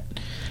them not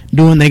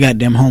doing their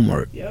goddamn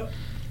homework. Yep.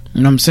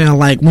 You know what I'm saying?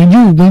 Like, when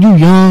you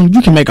young,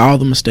 you can make all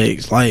the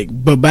mistakes. Like,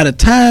 but by the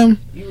time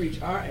you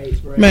reach our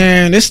age, bro,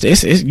 man, it's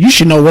you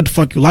should know what the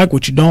fuck you like,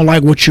 what you don't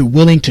like, what you're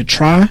willing to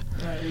try.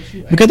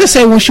 Right, because they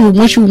say once you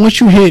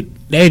hit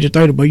the age of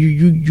 30, but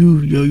you're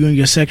in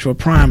your sexual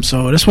prime,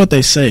 so that's what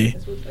they say.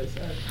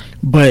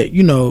 But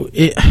you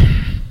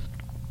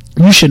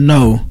should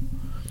know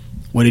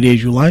what it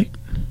is you like,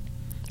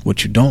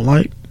 what you don't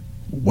like,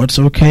 what's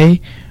okay,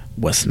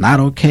 what's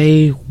not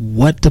okay,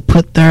 what to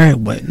put there,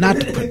 what not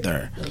to put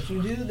there. Don't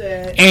you do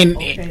that. And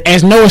okay.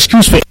 As no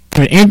excuse for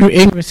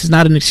ignorance is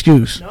not an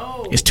excuse.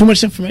 No. It's too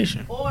much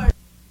information. Or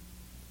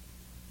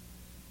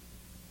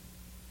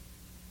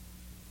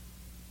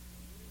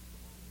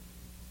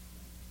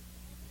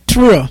it's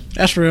real.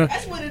 That's real.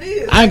 That's what it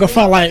is. I ain't gonna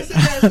front like.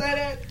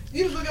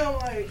 You just look at them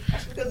like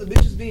that's because the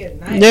bitches being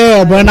nice.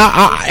 Yeah, but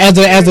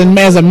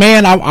as a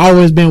man, I've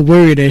always been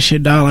worried that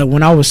shit, dog. Like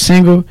when I was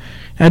single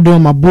and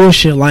doing my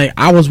bullshit, like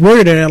I was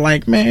worried that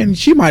like, man,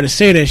 she might have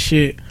said that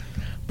shit,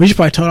 but she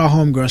probably told our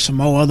homegirl some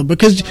more other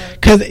because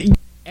as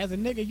a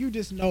nigga, you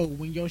just know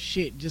when your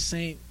shit just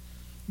ain't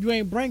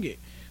bring it.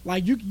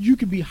 Like you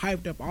could be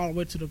hyped up all the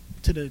way to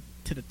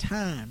the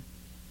time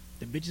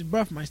the bitch's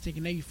breath might stink,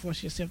 and then you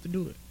force yourself to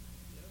do it.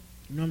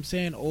 You know what I'm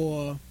saying?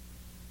 Or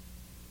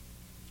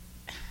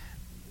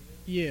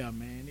yeah,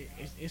 man,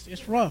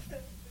 it's rough.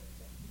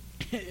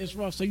 It's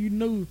rough. So you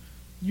knew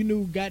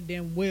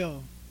goddamn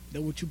well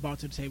that what you brought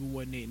to the table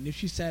wasn't it. And if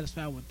she's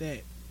satisfied with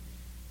that,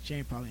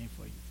 she probably ain't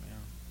for you, fam.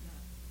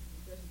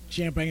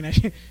 She ain't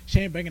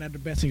bringing out the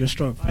best in your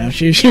stroke, fam.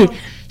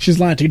 She's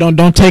lying to you.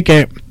 Don't take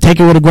it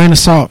with a grain of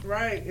salt.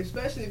 Right,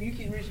 especially if you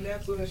keep reaching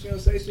out to her and she don't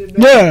say shit.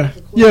 Yeah.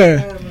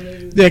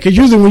 Because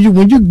usually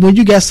when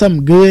you got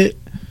something good,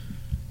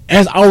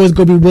 there's always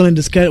gonna be willing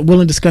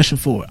discussion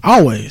for it.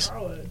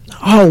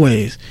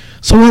 Always.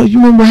 So you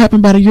remember what happened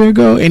about a year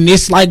ago? And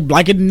it's like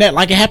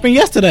it happened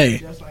yesterday.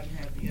 Just like it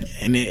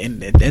happened yesterday.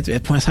 And at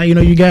that point, how you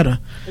know you got her.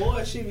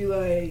 Or she be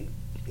like,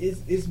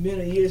 it's been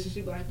a year, so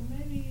she be like,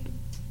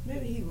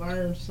 maybe he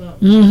learned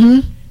something.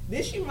 Mm-hmm.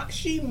 Then she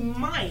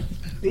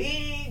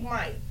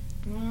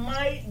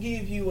might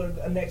give you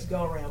a next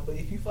go around, but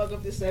if you fuck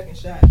up this second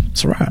shot,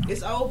 it's right.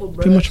 It's over, bro.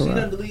 Pretty much she right.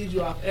 done deleted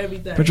you off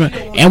everything. Right.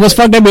 And what's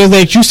fucked up is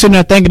that you sitting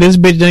there thinking this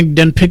bitch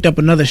done picked up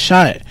another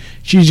shot.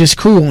 She's just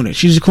cool on it.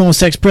 She's just cool on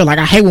sex prayer. Like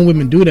I hate when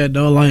women do that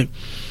though. Like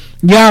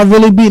y'all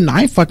really beating.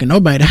 I ain't fucking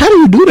nobody. How do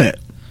you do that?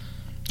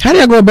 How do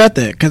y'all go about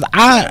that? Because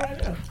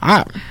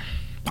I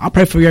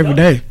pray for you every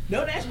day.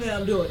 Don't ask me how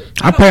I'm doing it.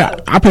 I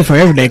pray for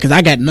you every day because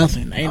I got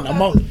nothing.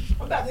 I'm about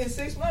to hit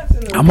 6 months.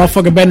 I'm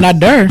motherfucking better not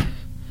dare.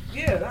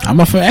 Yeah, I'm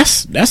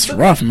that's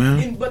rough,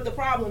 man. But the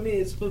problem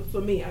is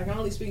for me. I can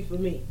only speak for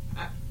me.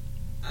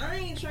 I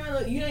ain't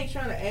trying to. You ain't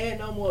trying to add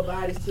no more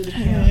bodies to the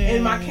count,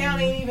 and my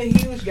count ain't even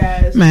huge,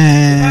 guys.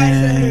 Man, if I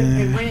sat here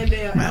and ran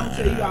down, I don't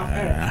tell you off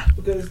air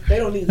because they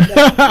don't need to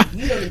know.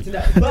 You don't need to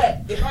know.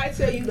 But if I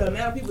tell you the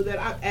amount of people that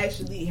I've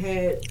actually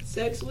had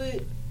sex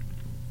with,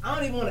 I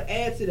don't even want to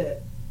add to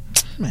that.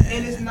 Man.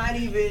 And it's not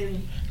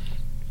even.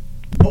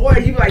 Or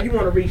you want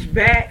to reach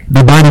back.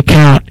 The body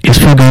count is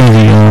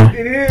fugazi, y'all.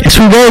 It is. It's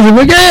fugazi.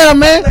 But yeah,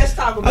 man. Let's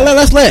talk about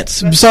it.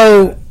 Let's.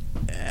 So,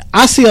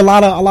 I see a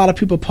lot of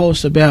people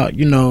post about,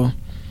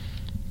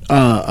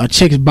 a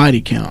chick's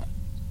body count.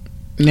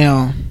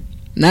 Now,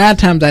 9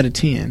 times out of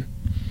 10,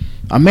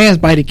 a man's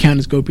body count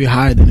is going to be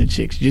higher than a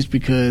chick's just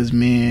because,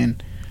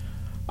 man,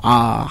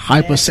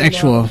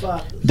 hypersexual.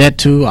 That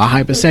too, are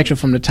hypersexual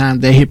from the time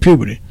they hit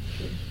puberty.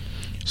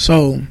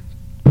 So,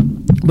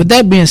 with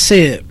that being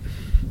said,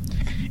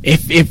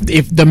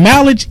 if the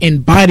mileage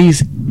in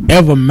bodies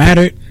ever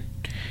mattered,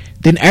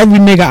 then every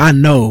nigga I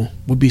know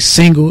would be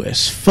single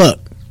as fuck.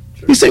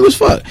 Be single as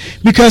fuck.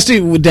 Because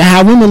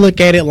how women look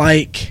at it,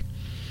 like,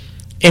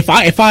 if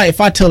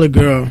I tell a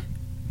girl,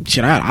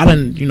 shit, I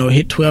done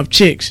hit 12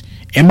 chicks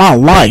in my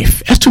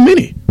life, that's too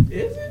many.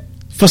 Is it?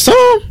 For some.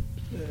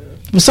 Yeah.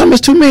 For some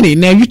it's too many.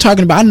 Now you're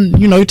talking about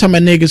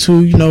niggas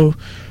who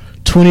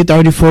 20,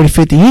 30, 40,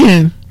 50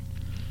 in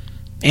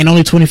and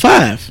only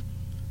 25.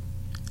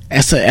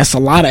 That's a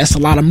lot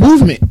of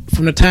movement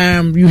from the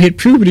time you hit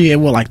puberty at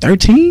like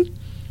 13.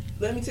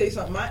 Let me tell you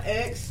something. My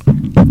ex,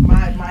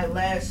 my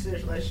last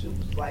serious relationship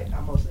was like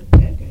almost a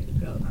decade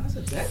ago. That's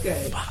a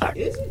decade. Fuck.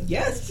 Is it?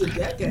 Yes, it's a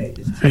decade.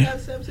 It's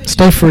 2017.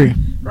 Stay free.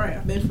 Right,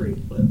 I've been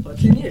free for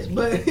 10 years.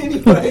 But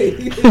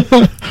anyway,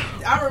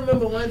 I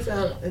remember one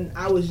time, and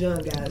I was young,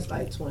 guys,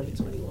 like 20,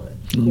 21.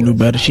 You knew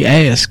better. She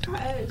asked.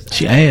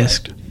 She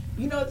asked.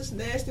 You know what this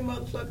nasty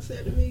motherfucker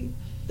said to me?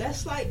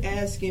 That's like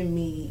asking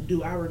me,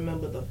 do I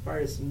remember the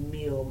first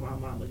meal my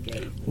mama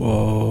gave me?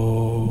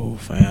 Whoa,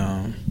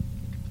 fam.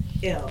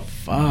 Yeah.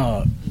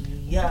 Fuck.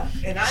 Yeah.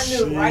 And I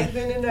knew right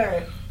then and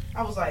there,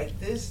 I was like,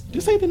 this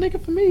ain't the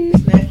nigga for me.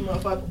 This nasty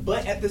motherfucker.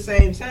 But at the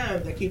same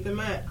time, keep in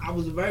mind, I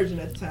was a virgin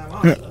at the time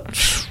also.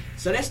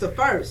 So that's the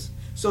first.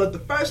 So if the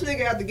first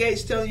nigga out the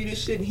gate's telling you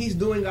this shit and he's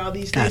doing all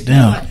these things,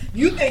 like,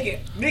 you thinking,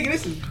 nigga,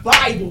 this is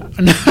Bible.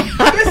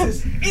 This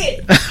is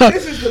it.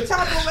 This is the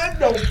top of it.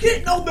 Don't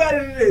get no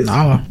better than this.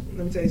 Nah.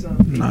 Let me tell you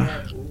something.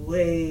 Nah.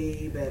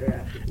 Way better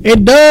after this.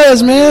 It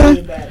does, man.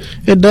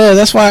 It does.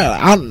 That's why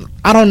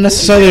I don't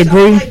necessarily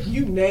agree. Like,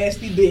 you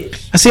nasty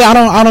bitch. I see.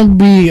 I don't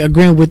be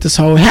agreeing with this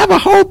whole have a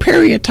whole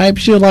period type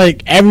shit.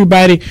 Like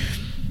everybody,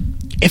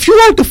 if you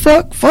like to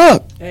fuck.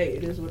 Hey,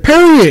 it is what it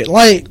period.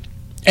 Like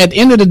at the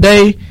end of the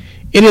day.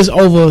 It is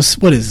over,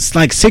 what is it? It's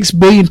like 6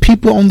 billion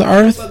people on the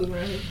earth.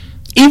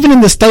 Even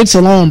in the States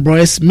alone, bro,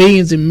 it's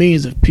millions and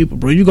millions of people,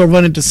 bro. You go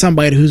run into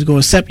somebody who's going to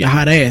accept your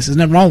hot ass. There's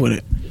nothing wrong with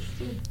it.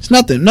 It's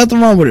nothing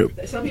wrong with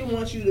it. Some people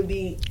want you to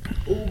be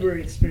uber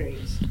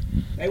experienced.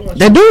 They want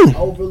you to do. Be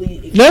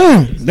overly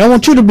experienced. Yeah, they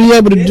want you to be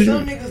able to do.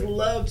 Some niggas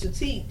love to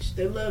teach.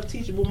 They love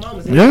teachable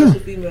moments. And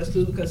some females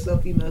too, because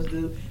some females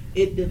do.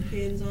 It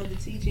depends on the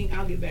teaching.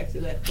 I'll get back to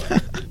that part.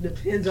 It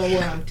depends on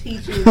what I'm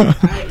teaching.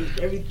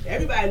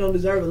 Everybody don't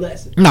deserve a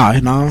lesson. No.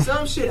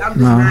 Some shit I'm just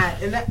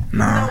not. And that, you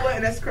know what?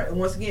 And that's crazy.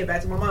 Once again,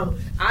 back to my mama.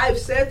 I've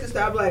said this.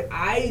 I'm like,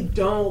 I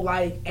don't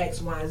like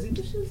X, Y, and Z.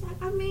 But she was like,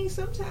 I mean,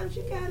 sometimes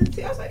you gotta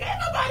teach. I was like, ain't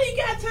nobody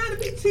got time to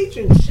be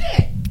teaching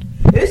shit.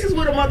 And this is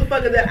what a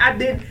motherfucker that I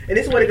did, and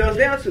this is what it goes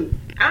down to.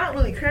 I don't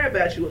really care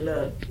about you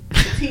enough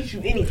to teach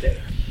you anything.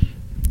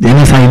 Then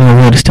that's how you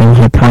know what is still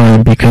her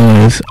prime,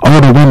 because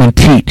older women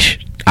teach.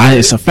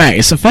 It's a fact.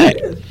 It's a fact.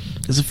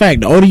 It's a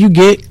fact. The older you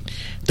get,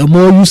 the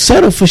more you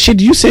settle for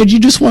shit you said you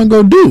just want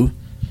to go do.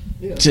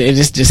 Yeah.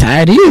 It's just how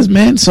it is,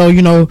 man. So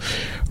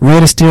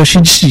Red is still.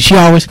 She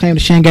always claimed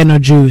that she ain't got no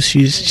juice.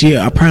 She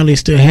apparently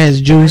still has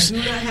juice. I do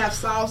not have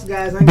sauce,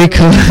 guys.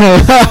 Because no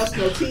sauce,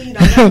 no tea, no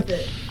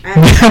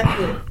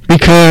nothing.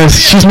 Because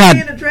she's not.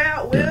 In the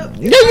drought, yeah,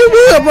 you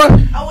will,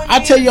 bro.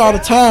 I tell you all the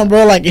time,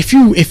 bro. Like if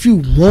you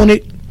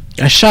wanted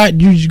a shot,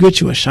 you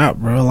get you a shot,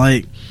 bro.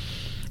 Like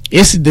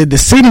it's the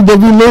city that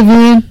we live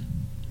in.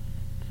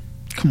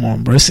 Come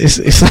on, bro. It's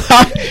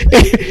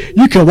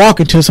you can walk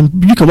into some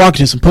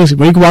pussy,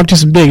 bro. You can walk into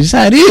some dick. Just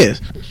how it is.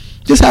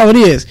 Just how it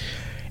is.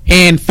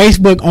 And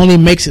Facebook only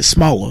makes it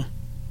smaller.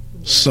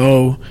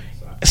 So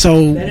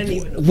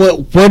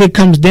what it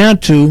comes down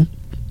to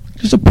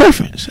is a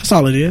preference. That's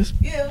all it is.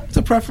 Yeah. It's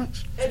a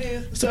preference. It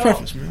is. It's a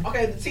preference, man.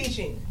 Okay, the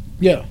teaching.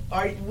 Yeah.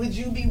 Would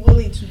you be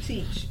willing to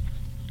teach?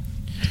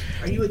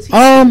 Are you a teacher?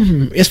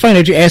 It's funny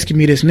that you're asking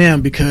me this now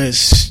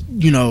because,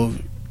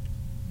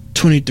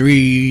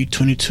 23,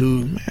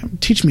 22, man,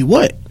 teach me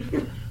what?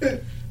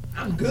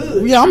 I'm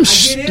good. Yeah, I'm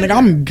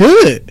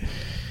good.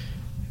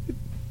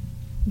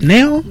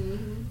 Now?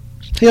 Mm-hmm.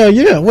 Hell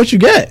yeah. What you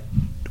got?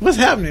 What's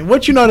happening?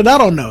 What you know that I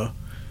don't know?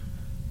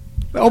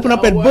 Open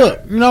up that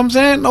book. You know what I'm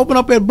saying? Open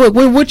up that book.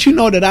 What you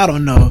know that I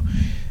don't know?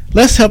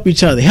 Let's help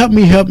each other. Help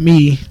me, help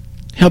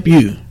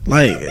you.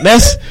 Like,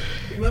 that's...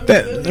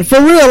 That,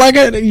 for real, like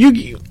and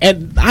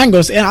I ain't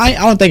gonna say I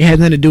don't think it has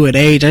nothing to do with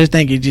age. I just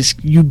think you just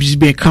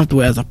being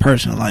comfortable as a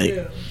person.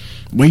 Like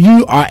when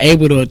you are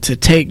able to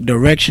take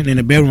direction in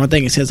the bedroom, I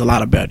think it says a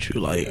lot about you.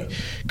 Like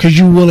because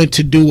you're willing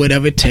to do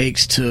whatever it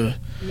takes to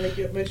make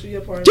sure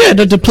your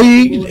partner to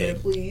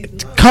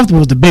please.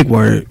 Comfortable is the big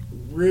word.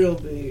 Real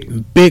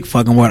big. Big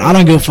fucking word. I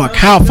don't give a fuck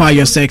how far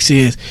your sex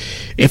is.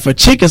 If a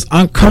chick is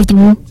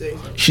uncomfortable,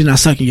 she's not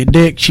sucking your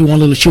dick. She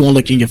won't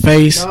look in your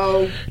face.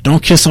 No.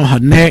 Don't kiss on her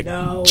neck.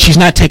 No. She's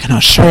not taking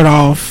her shirt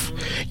off.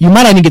 You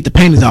might not even get the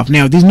panties off.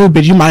 Now, these new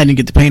bitches, you might not even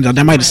get the panties off.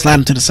 They might just slide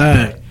them to the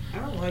side. I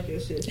don't like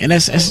that shit. And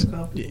it's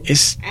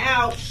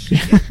ouch.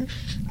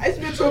 I just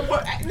been to a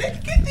point.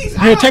 Get these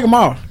out. Here, take them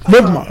off.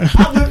 Lift them off.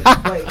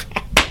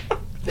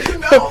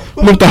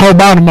 No. Lift the whole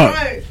bottom up.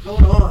 Right.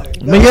 Hold on.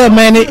 No. But yeah,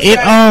 man, bro,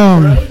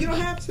 you don't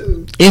have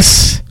to.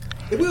 It's.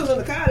 If we was on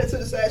the car, to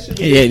the side should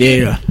be.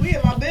 Yeah. We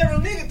in my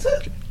bedroom, nigga.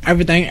 Took.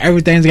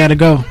 Everything's got to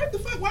go. What the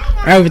fuck? Why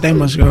am I Everything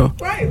must go.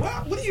 Right.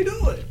 What are you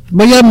doing?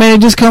 But yeah, man,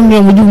 just come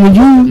in when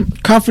you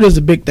confidence is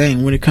a big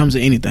thing when it comes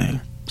to anything.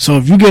 So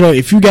if you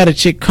got a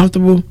chick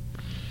comfortable,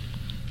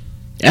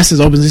 that's as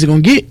open as it's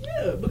gonna get.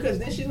 Yeah, because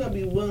then she's gonna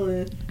be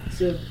willing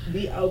to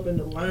be open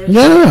to learn.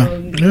 Yeah.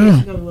 She's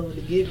gonna be willing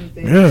to give you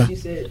things. Yeah. She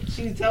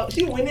said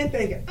she went in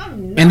thinking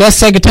I'm not. And that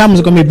second time is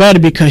gonna be better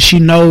because she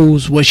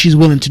knows what she's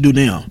willing to do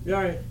now.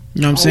 Right.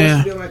 You know what I'm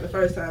saying? She did like the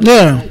first time.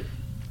 Yeah. Like,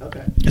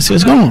 okay.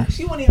 It's going.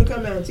 She won't even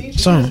come out and teach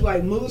you. So, She just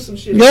like move some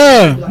shit.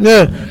 Yeah, like,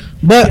 yeah.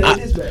 But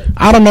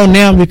I don't know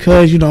now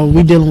because, you know,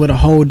 we dealing with a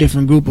whole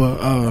different group of,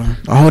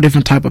 a whole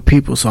different type of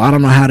people. So I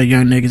don't know how the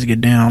young niggas get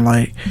down.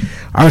 Like,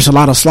 there's a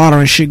lot of slaughter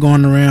and shit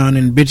going around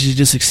and bitches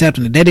just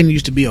accepting it. That didn't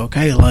used to be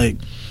okay. Like,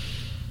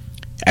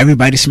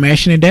 everybody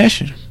smashing and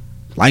dashing.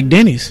 Like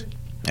Denny's.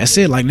 That's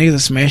it. Like, niggas are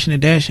smashing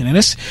and dashing. And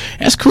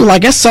that's cool.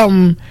 Like, that's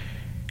something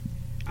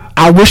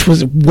I wish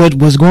was what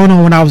was going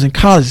on when I was in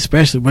college,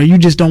 especially, where you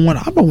just don't want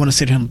to, I don't want to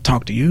sit here and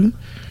talk to you.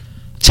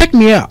 Check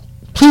me out.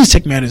 Please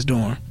check me out this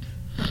door.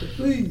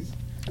 Please.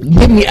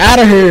 Get me out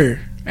of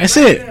here. That's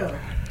it.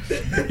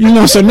 You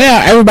know, so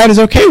now everybody's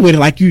okay with it.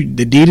 Like, the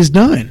deed is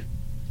done.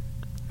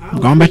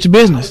 Going back to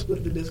business. I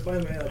put the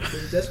disclaimer out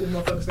because that's what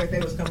motherfuckers think they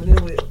was coming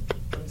in with.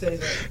 I'm tell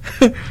you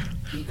something.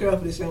 Be careful,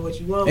 this ain't what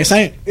you want. It's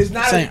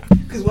not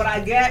because what I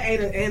got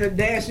ain't a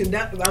dashing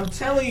down. I'm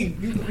telling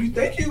you, you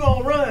think you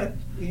gonna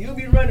run, you'll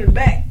be running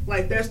back.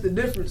 Like, that's the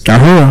difference.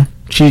 Got her.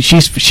 She's.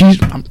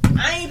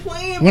 I ain't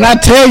playing. When I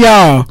tell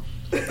y'all,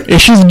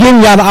 if she's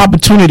giving y'all the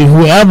opportunity,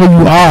 whoever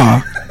you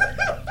are,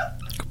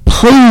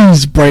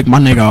 please break my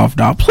nigga off,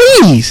 dog.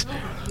 Please,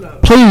 no.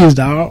 Please,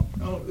 dog.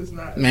 No, it's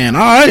not. Man,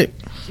 all right.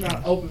 It's not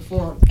an open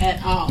forum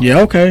at all.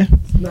 Yeah, okay.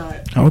 It's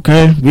not.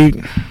 Okay,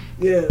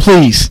 yeah.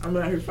 Please. I'm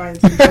out here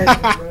fighting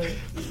temptation,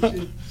 bro.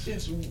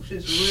 Shit's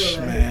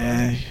real,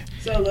 man.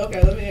 So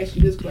okay, let me ask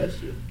you this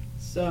question.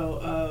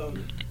 So,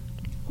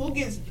 who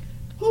gets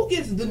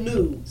the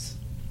news?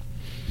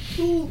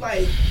 Who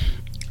like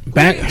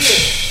back?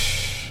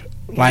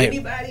 Like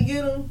anybody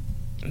get them?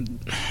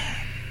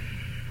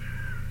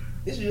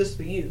 This is just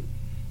for you.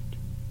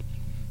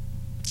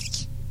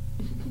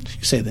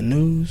 You say the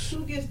news?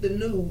 Who gets the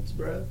news,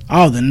 bro?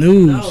 Oh, the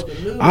news. No,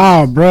 the news.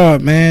 Oh, bro,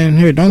 man.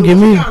 Here, don't get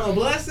me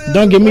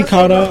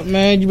caught up,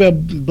 man. You better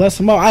bless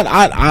them all.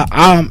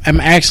 I'm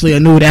actually a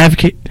nude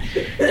advocate.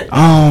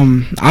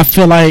 I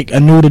feel like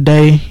a nude a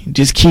day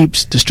just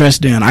keeps the stress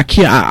down.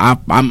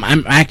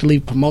 I'm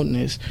actively promoting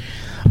this.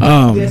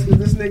 Yes,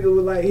 this nigga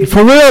was like,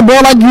 for real, bro.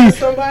 Like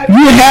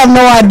you have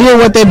no idea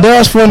what that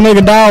does for a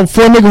nigga, dog.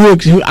 For a nigga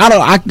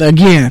who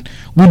again,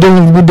 we're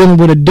dealing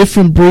with a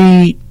different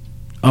breed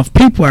of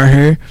people out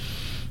here.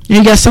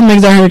 You got some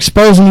niggas out here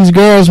exposing these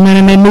girls, man,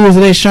 and they news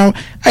that they show.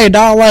 Hey,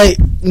 dog, like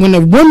when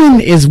a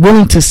woman is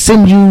willing to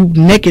send you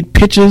naked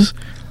pictures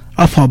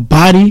of her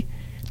body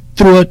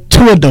to a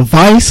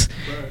device,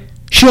 bruh.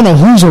 She don't know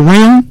who's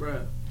around,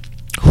 bruh.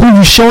 Who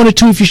you showing it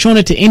to, if you're showing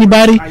it to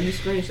anybody. Are you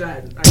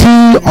screenshotting?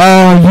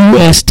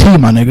 TRUST,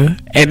 my nigga.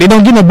 And they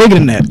don't get no bigger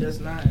than that. It does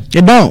not.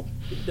 It don't.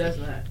 It does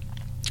not.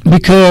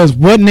 Because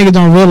what niggas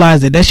don't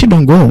realize that shit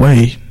don't go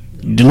away.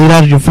 You delete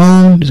out of your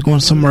phone, it's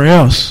going somewhere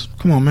else.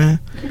 Come on, man.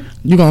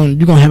 You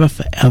gonna have it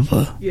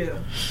forever. Yeah.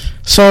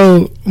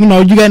 So, you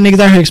know, you got niggas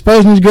out here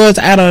exposing these girls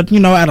out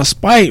of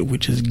spite,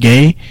 which is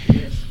gay.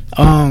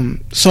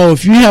 So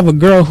if you have a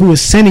girl who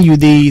is sending you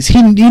these,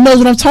 he knows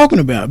what I'm talking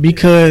about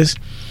because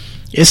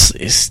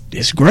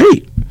it's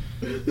great.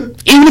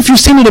 Even if you've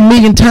seen it a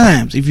million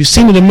times,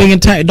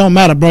 it don't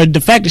matter, bro.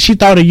 The fact that she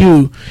thought of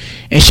you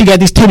and she got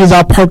these titties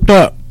all perked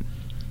up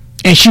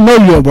and she know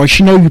you're at work,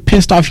 she know you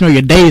pissed off, she know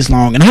your day is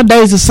long, and her day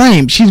is the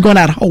same. She's going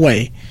out her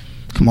way.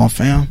 Come on,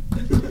 fam.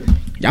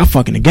 Y'all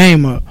fucking the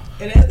game up.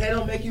 And that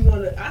don't make you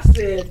want to. I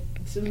said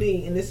to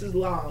me, and this is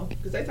long,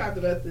 because they talked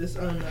about this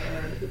on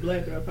the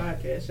Black Girl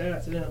podcast. Shout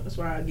out to them. That's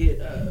where I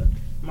get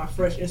my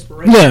fresh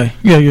inspiration. Yeah.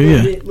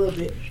 Little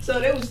bit. So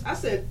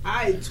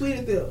I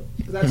tweeted them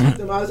because I tweeted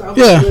them. I was like,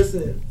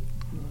 listen,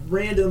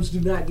 randoms do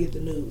not get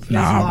the news. That's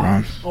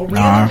why. On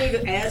random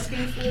niggas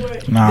asking for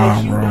it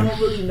that you don't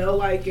really know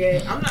like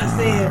that. I'm not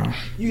saying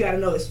you got to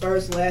know his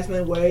first, last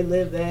name, where he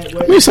lived at.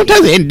 I mean,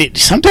 sometimes it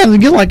gets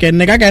like that,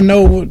 nigga. I got to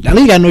know. At least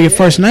you got to know your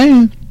first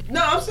name.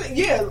 No, I'm saying,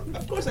 yeah,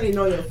 of course I need to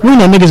know your face. We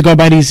know niggas go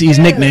by these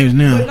nicknames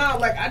now. But no,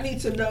 like, I need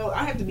to know.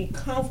 I have to be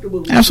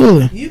comfortable with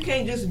Absolutely. You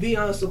can't just be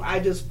on some, I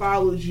just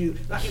followed you.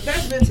 Like,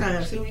 that's been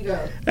times. Here we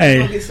go.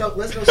 Hey. Let's go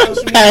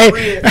social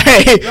media.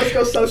 Let's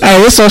go social media.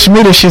 Hey, this social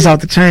media shit's off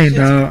the chain, Shit's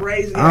dog.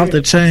 crazy. Off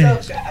the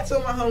chain. So, I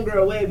told my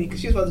homegirl Wavy, because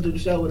she was supposed to do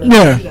the show with us.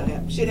 Yeah. You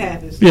know, shit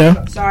happens.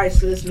 Yeah. Sorry,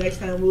 sis. Next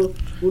time we'll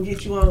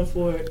get you on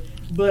for it.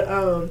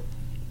 But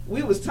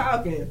we was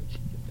talking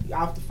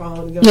off the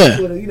phone and on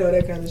Twitter, you know,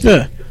 that kind of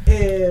shit. Yeah.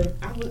 And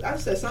I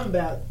said something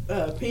about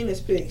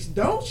penis pics.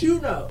 Don't you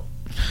know?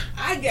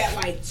 I got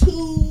like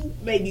 2,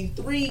 maybe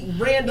 3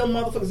 random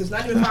motherfuckers that's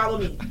not even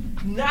following me.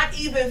 Not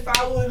even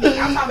following me.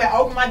 I'm talking about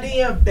open my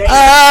DM.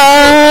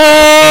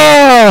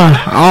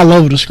 All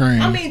over the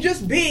screen. I mean,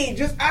 just big.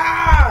 Like,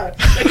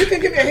 you can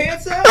give me a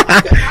hands up.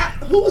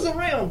 Who was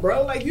around,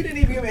 bro? Like, you didn't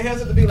even give me a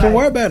hands up to be like. Don't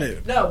worry about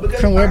it. No,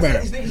 because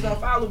these niggas don't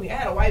follow me. I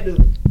had a white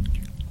dude.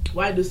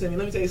 White dude sent me.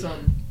 Let me tell you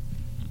something.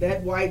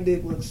 That white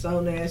dick looks so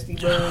nasty,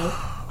 bro.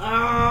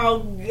 Oh,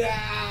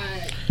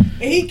 God.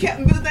 And he kept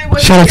me. The thing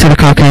was, shout out to the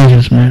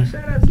Caucasians, man.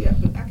 Shout out to you,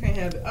 but I can't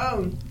have it.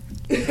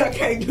 I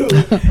can't do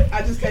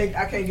it.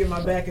 I can't get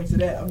my back into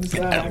that. I'm just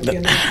sorry. I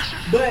can't.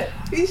 But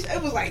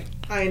it was like,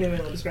 I ain't even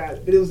gonna describe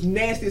it, but it was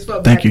nasty as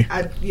fuck. Thank you.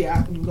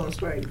 I'm gonna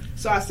spray you.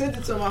 So I sent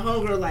it to my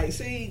homegirl, like,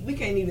 see, we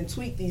can't even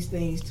tweet these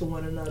things to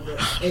one another,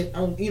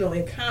 and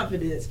in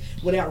confidence,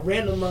 without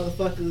random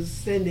motherfuckers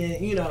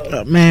sending,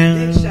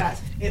 man, dick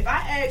shots. If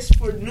I ask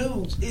for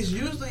nudes, it's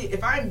usually,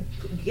 if I'm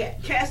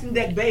casting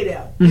that bait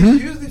out,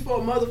 it's usually for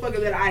a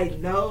motherfucker that I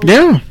know,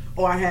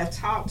 or I have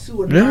talked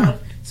to enough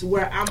to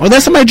where I'm. Oh,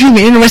 that's somebody you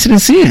be interested in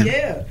seeing.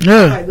 Yeah.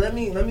 Like, let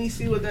me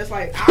see what that's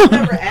like. I'll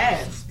never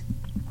ask.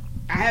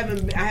 I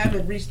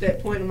haven't reached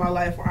that point in my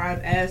life where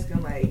I'm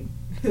asking, like,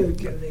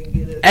 can they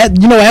get it?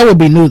 That would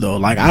be new though.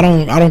 Like, I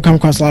don't come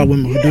across a lot of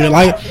women who do it.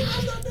 Like,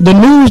 the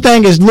news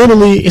thing is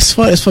literally it's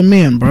for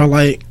men, bro.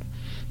 Like,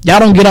 y'all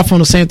don't get off on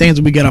the same things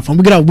that we get off on.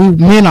 We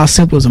men are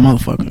simple as a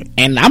motherfucker,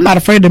 and I'm not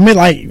afraid to admit,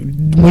 like,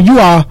 when you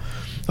are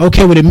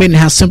okay with admitting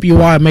how simple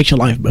you are, it makes your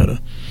life better.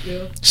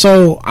 Yeah.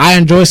 So I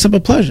enjoy simple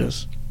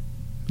pleasures.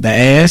 The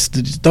ass,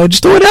 just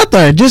throw it out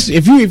there. Just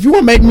if you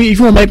want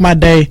to make my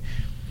day.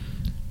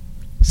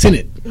 Send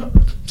it, bro.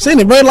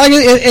 Like,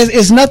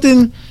 it's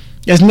nothing.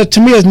 To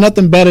me, it's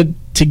nothing better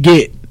to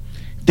get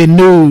than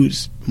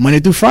news Monday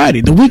through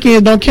Friday. The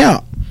weekends don't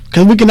count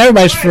because weekend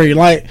everybody's free.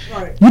 Like,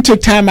 you took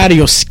time out of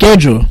your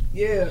schedule.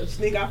 Yeah,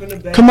 sneak off in the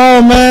back. Come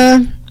on,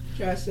 man.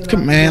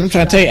 Come, man. I'm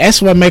trying to tell you,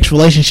 that's what makes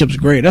relationships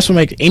great. That's what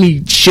makes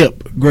any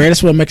ship great.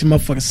 That's what makes a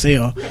motherfucker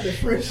sail.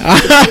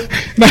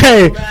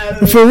 Hey,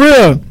 for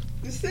real.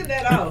 Just send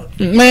that off,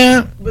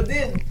 man. But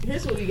then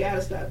here's what we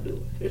gotta stop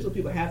doing. Here's what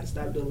people have to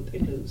stop doing with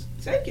their news.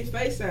 Take your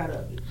face out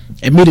of it.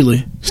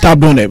 Immediately, stop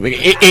doing that.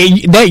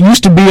 That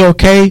used to be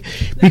okay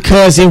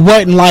because it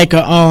wasn't like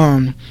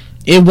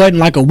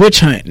a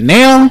witch hunt.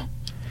 Now,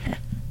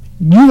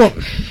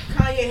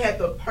 Kanye had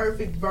the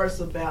perfect verse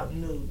about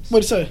news.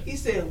 What'd he say? He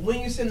said, "When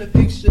you send a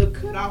picture,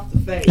 cut off the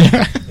face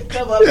and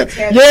cover up the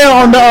tattoo." Yeah,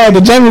 on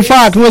the Jamie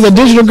Foxx was a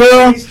digital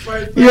girl.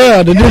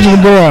 Yeah, the digital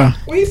girl.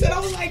 When he said, I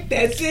was like,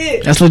 "That's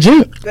it. That's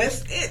legit.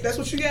 That's it. That's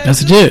what you got."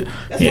 That's legit.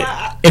 That's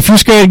why if you're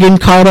scared of getting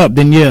caught up,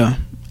 then yeah.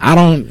 I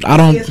don't.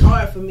 It's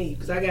hard for me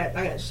because I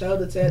got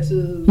shoulder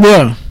tattoos.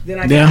 Yeah. Then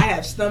I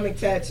have stomach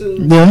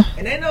tattoos. Yeah.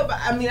 And ain't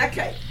nobody. I mean, I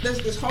can't.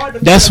 It's hard to.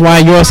 That's why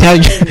yours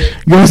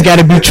got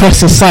to be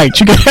trusted sight.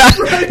 You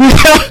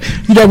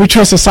gotta be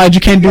trusted sight. You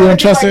can't do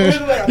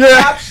untrusted. Like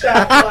pop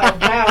shot, like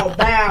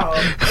bow,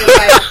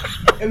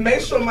 and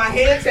make sure my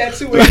hand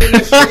tattoo is in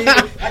the street.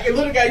 I can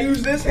literally gotta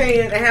use this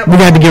hand and have. We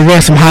got to get rid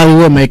of some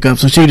Hollywood makeup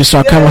so she just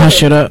start covering her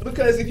shit up.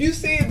 Because if you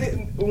see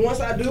it, once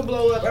I do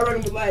blow up,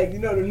 everyone be like,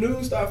 the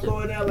news start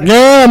flowing out. Like,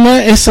 yeah,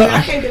 man,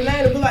 I can't deny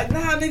it. Be like,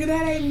 nah, nigga,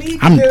 that ain't me.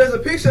 There's a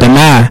picture.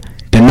 Deny.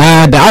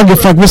 I don't give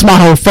a fuck. What's my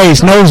whole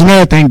face, nose, and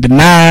everything?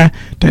 Deny.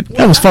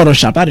 That was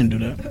Photoshop. I didn't do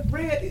that.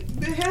 Red, it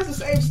has the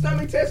same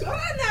stomach tattoo. Oh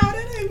no,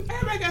 that ain't.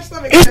 Everybody got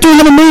stomach. It's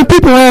 300 million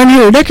people around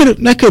here. That could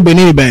have been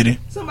anybody.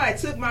 Somebody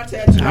took my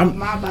tattoo off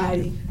my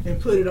body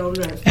and put it on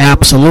there.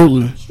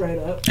 Absolutely. Straight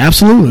up.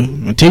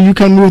 Absolutely. Until you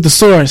come with the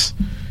source.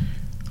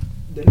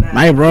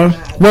 Hey, bro.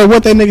 Well,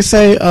 what that nigga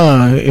say?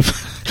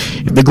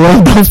 If the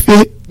glove don't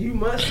fit, you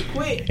must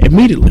quit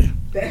immediately.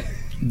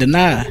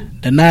 Deny.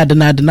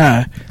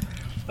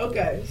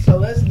 Okay, so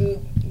let's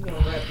do. We're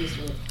gonna wrap this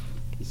one.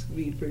 This could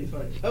be pretty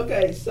funny.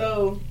 Okay,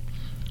 so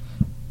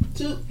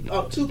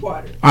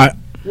two-parter. All right.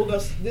 We'll go.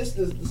 This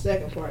is the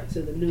second part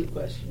to the nude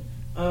question.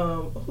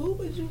 Who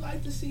would you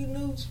like to see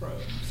nudes from?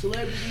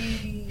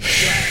 Celebrity?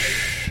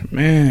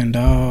 Man,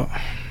 dog.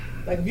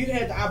 Like, if you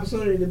had the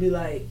opportunity to be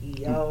like,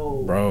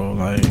 yo, bro,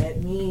 like,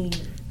 that mean.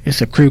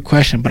 It's a creep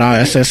question, but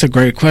that's a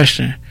great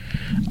question.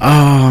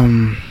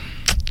 Man,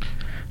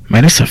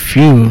 it's a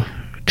few,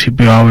 to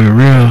be always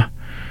real.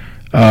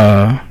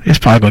 It's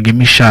probably gonna get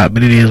me shot,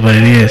 but it is what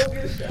it is. It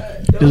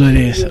is what it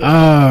is.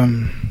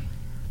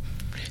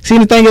 See,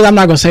 the thing is, I'm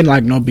not gonna say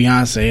like no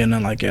Beyonce and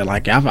nothing like that.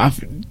 Like,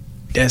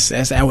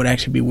 that would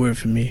actually be weird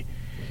for me.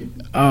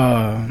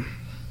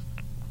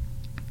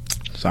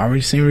 So I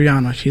already seen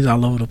Rihanna. She's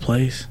all over the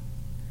place.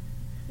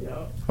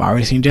 No. I've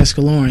already seen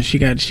Jessica Lawrence. She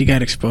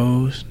got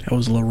exposed. That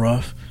was a little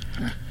rough.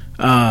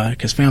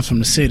 Cause fam's from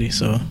the city,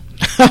 so.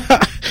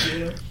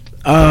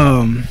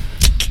 Yeah.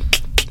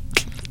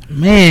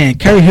 Man,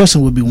 Carrie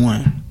Hilson would be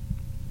one.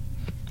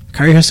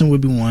 Carrie Hilson would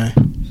be one.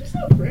 She's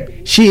so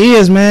pretty. She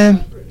is,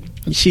 man.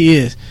 She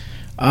is.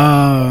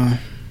 Damn,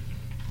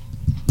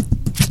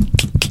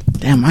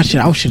 I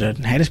should have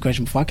had this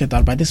question before I could have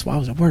thought about this while I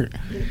was at work.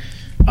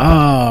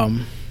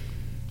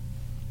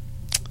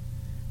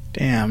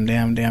 Damn.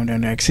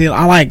 See,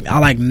 I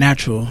like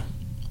natural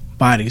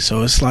bodies,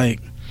 so it's like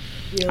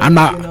I'm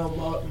not.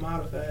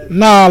 Modified.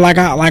 No, like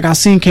I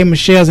seen K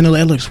Michelle's and it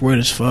looks weird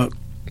as fuck.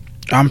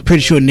 I'm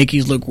pretty sure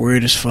Nikki's look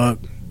weird as fuck.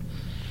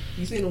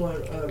 You seen the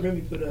one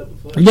Remy put up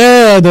before?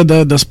 Yeah, the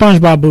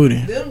SpongeBob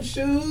booty. Them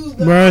shoes,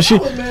 Bro, I was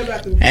mad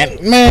about them.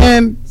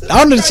 Man,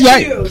 honestly,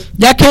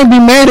 y'all can't be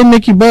mad at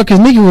Nikki, bro, because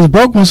Nikki was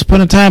broke once upon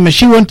a time, and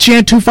she ain't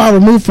too far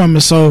removed from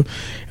it. So,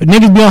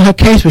 niggas be on her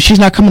case, but she's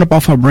not coming up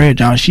off her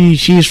bread, y'all.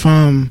 She's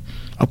from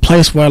a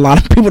place where a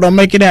lot of people don't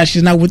make it out.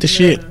 She's not with the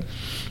shit.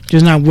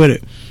 She's not with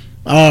it.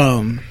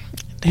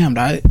 Damn,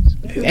 dog.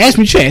 Ask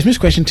me this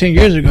question 10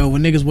 years ago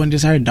when niggas wasn't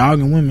just out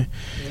dogging women.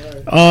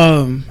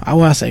 I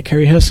would say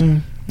Carrie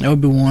Hilson. That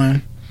would be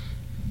one.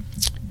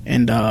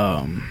 And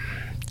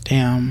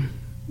damn.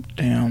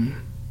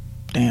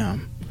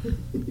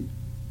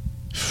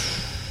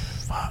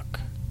 Fuck.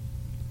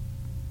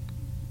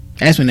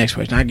 Ask me the next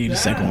question. I'll give you the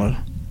second one.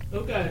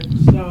 Okay,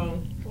 so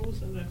what was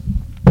the next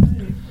one? Let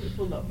me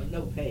pull up my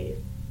notepad.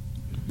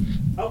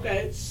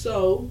 Okay,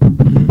 so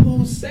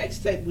whose sex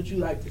tape would you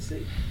like to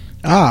see?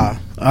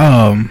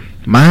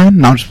 Mine?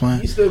 No, I'm just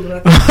playing. You still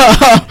gonna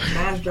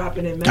mine's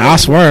dropping in. I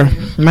swear,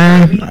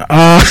 man.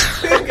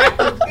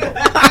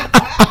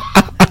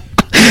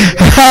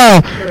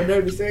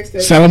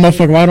 Sell a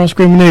motherfucker right on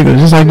Screaming Niggas,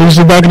 just like this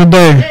shit back in the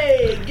day.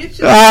 Hey, get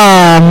your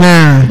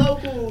man.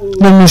 local.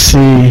 Let me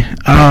see.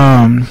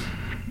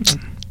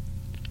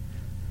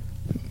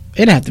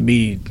 It'd have to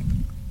be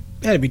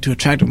too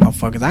attractive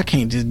motherfuckers. I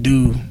can't just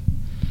do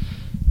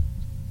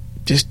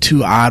just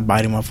too odd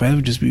body motherfuckers. It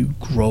would just be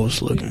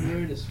gross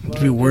looking.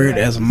 It'd be weird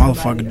as a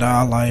motherfucker,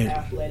 dog. Like,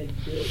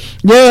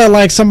 yeah,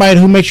 like somebody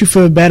who makes you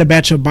feel bad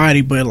about your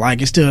body, but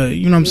like it's still,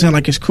 you know what I'm saying?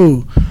 Like it's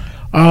cool.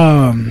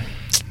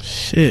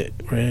 Shit,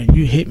 bro,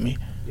 you hit me.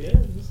 Yeah, I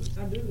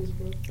do this,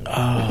 bro.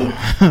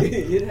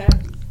 It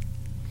happens.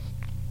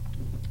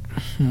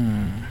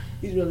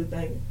 He's really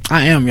thinking.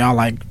 I am, y'all.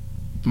 Like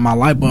my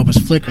light bulb is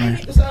flickering.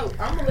 So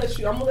I'm gonna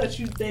let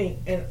you think,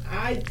 and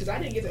because I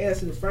didn't get to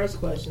answer the first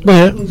question. Go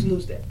ahead. Who's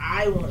news that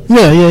I want to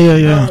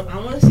see? Yeah. I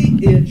want to see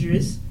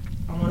Idris.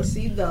 I want to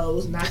see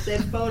those, not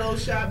that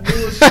Photoshop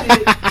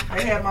bullshit. I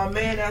had my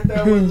man out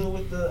there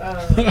with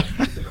the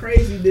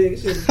crazy big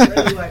shit,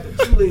 crazy like a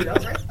 2-liter. I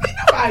was like, ain't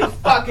nobody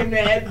fucking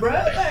that, bro.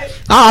 Like,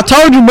 I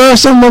told you, bro.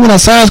 Some women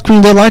at size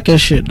queen, they like that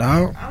shit,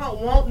 dog. I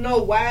don't want no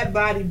wide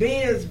body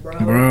Benz, bro.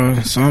 Bro,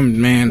 that's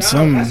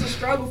a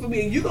struggle for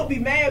me. You gonna be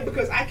mad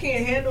because I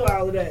can't handle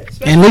all of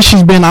that. At least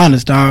she's been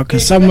honest, dog.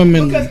 Because some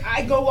women. Because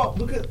I go up.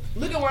 Because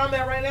look at where I'm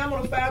at right now. I'm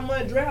on a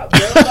 5-month drought, bro.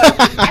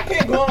 Like, I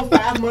can't go on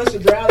 5 months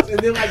of droughts and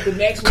then like the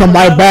next come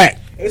right back.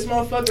 This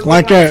motherfucker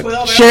like that.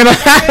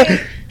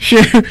 She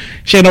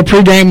had no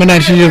pregame and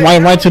that. She just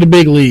right to the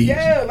big league.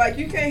 Yeah, like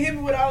you can't hit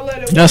me with all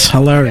that. That's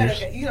hilarious.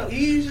 You gotta,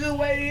 ease your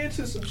way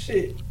into some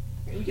shit.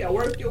 You gotta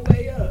work your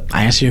way up.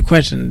 I answer your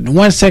question. The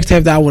one sex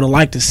tape that I would have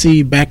liked to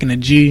see back in the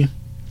G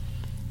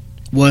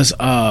was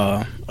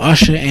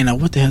Usher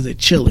and what the hell is it?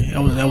 Chili.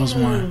 That was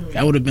one.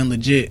 That would have been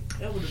legit.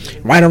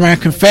 Right around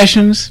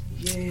Confessions.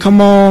 Yeah. Come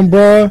on,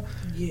 bro.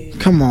 Yeah.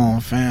 Come on,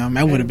 fam.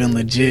 That would have been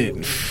legit.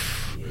 Yeah.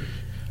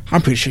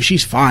 I'm pretty sure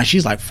she's fine.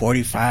 She's like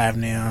 45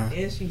 now.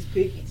 And she's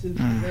picky too.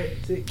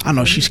 I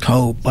know she's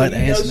cold, but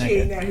ass nigga. She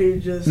ain't out here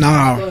just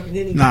nah.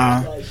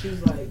 Like,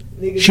 she's like,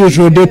 nigga, she was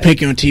real deal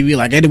picky on TV.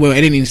 Like anyway,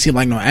 it didn't even seem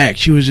like no act.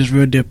 She was just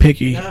real deal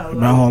picky about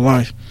her whole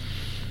life.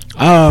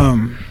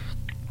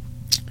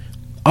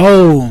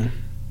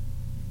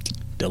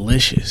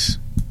 Delicious.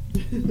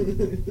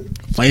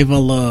 Flavor of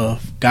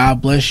Love.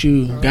 God bless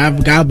you.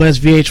 God bless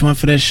VH1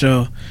 for that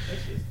show.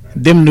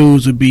 Them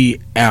news would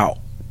be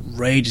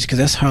outrageous because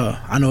that's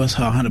her. I know it's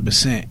her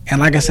 100%. And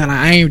like I said,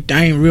 I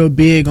ain't real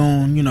big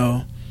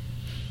on,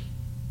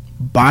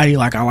 body.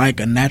 Like I like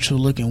a natural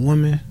looking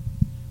woman,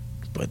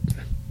 but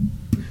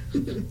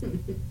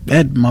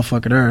that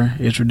motherfucker there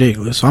is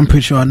ridiculous. So I'm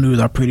pretty sure our news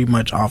are pretty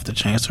much off the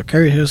chain. So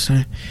Carrie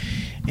Hilson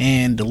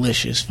and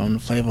Delicious from the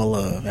Flavor of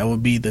Love. That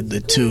would be the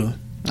two.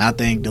 I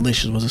think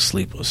Delicious was a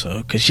sleeper.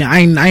 So because I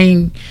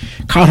ain't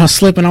caught her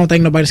slipping. I don't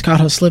think nobody's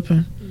caught her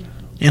slipping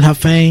in her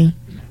fame.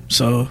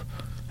 So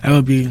that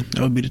would be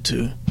the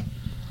two.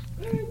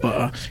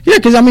 But yeah,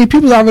 because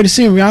people's already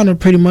seen Rihanna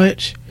pretty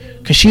much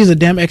because she's a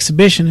damn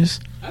exhibitionist.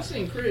 I've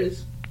seen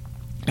Chris.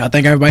 I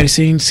think everybody's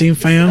seen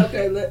fam.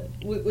 Okay,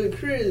 with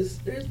Chris,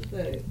 here's the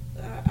thing.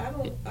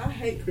 I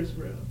hate Chris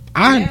Brown.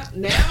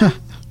 Now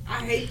I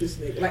hate this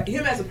nigga. Like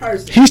him as a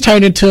person. He's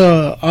turned into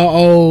a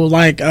old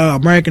like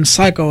American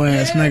Psycho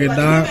ass nigga, like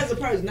dog. Him as a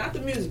person, not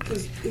the music,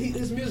 because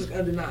his music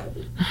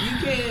undeniable.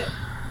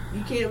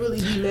 You can't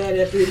really be mad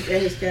at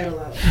his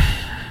catalog.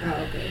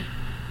 Oh, okay.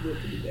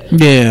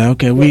 Yeah,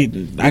 okay.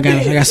 I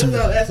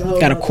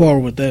got a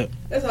quarrel with that.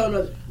 That's a whole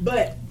nother.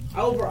 But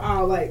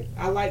overall, like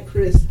I like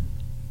Chris.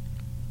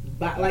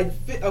 But like,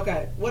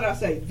 okay, what I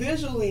say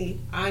visually,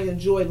 I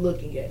enjoy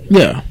looking at him.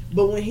 Yeah.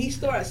 But when he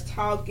starts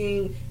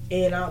talking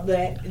and all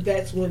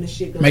that's when the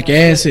shit goes. Make your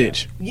ass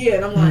itch. Yeah,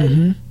 and I'm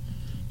like,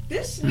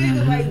 this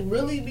nigga like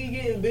really be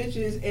getting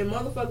bitches and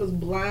motherfuckers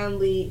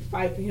blindly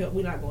fight for him.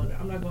 We're not going there.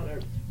 I'm not going there.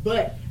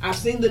 But I've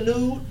seen the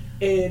nude,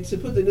 and to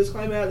put the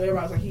disclaimer out there,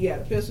 everybody's like, he got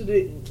a pistol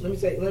it. And let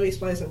me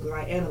explain something because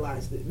I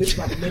analyzed it. This is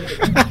like a minute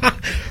ago.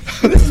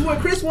 This is what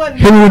Chris wasn't.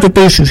 Hit me with the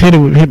thesis. Hit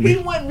me. He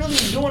wasn't really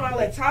doing all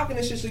that talking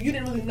and shit, so you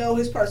didn't really know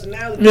his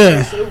personality.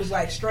 Yeah. So it was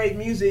like straight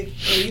music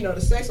and the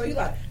sex. So you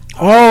like,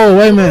 oh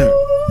wait a minute.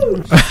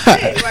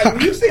 Shit. Like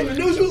when you seen the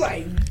news, you was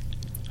like,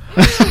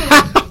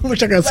 I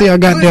wish I could see your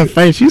goddamn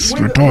face. You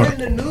retarded.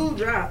 When the news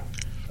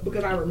dropped,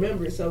 because I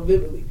remember it so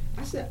vividly,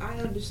 I said, I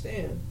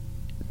understand.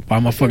 Why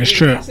my fucking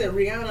strip? I said,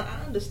 Rihanna,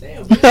 I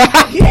understand. Bitch,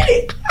 I get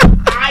it.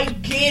 I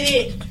get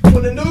it.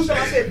 When the news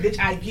started, I said, bitch,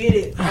 I get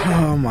it.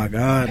 Oh my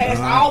god. Past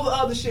all the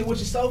other shit,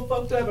 which is so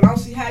fucked up, and I don't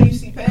see how you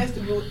see past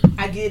it, but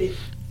I get it.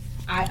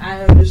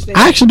 I understand.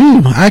 I actually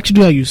do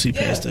how you see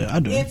past that. I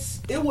do.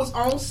 It was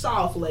on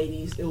soft,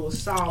 ladies. It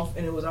was soft,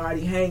 and it was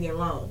already hanging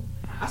long.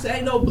 I said,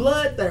 ain't no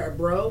blood there,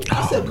 bro.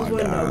 I said, because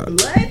when the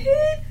blood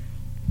hit,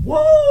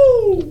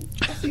 whoa.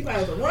 I see I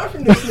was a run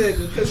from this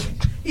nigga, because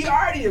he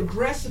already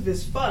aggressive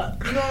as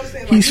fuck. You know what I'm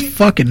saying? Like, he's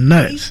fucking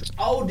nuts. He's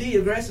OD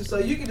aggressive. So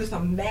you can just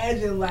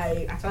imagine,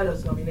 like, I thought it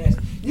was gonna be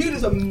nasty. You can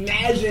just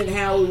imagine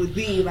how it would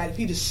be, like, if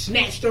he just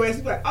snatched your ass.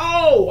 He'd be like,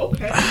 oh,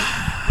 okay,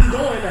 he's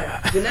going there.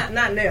 But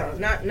not now,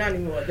 not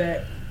anymore.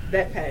 That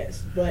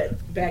passed.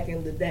 But back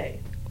in the day,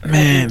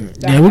 man,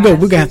 yeah, we're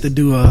gonna have to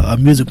do a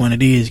music one of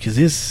these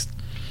because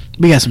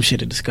we got some shit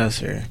to discuss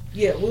here.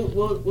 Yeah,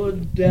 we'll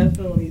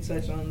definitely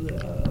touch on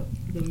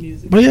the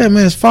music. But yeah,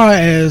 man, as far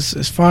as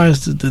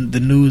the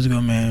news go,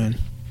 man,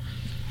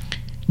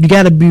 you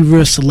got to be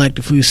real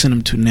selective who you send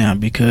them to now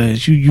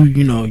because you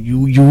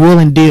will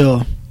and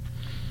deal,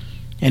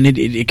 and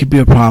it could be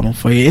a problem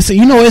for you.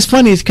 It's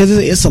funny because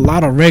it's a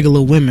lot of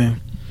regular women,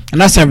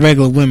 and I say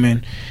regular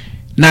women,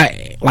 not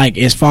like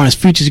as far as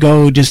features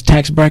go, just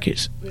tax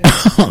brackets. Yeah.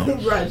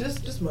 Right,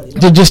 just money.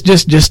 Right? Just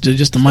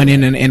the money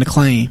and the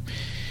claim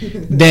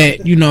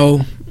that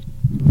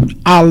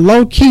are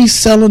low key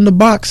selling the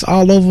box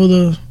all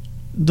over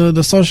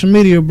the social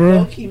media, bro.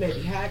 Low key,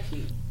 maybe high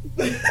key.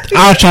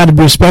 I'll try to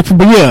be respectful,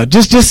 but yeah,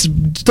 just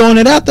throwing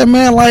it out there,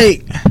 man.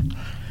 Like,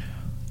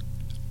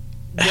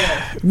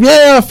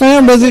 yeah,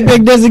 fam. Does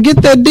it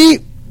get that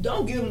deep?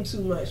 Don't give them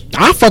too much,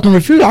 bro. I fucking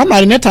refuse. I'm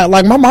not in that type.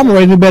 Like my mama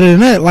raised me better than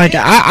that. Like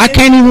I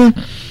can't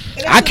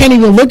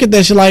even look at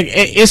that shit. Like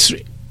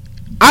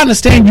I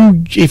understand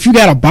you if you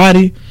got a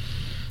body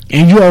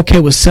and you're okay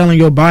with selling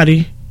your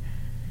body,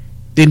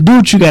 then do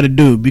what you got to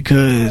do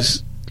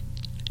because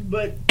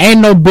ain't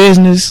no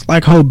business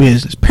like whole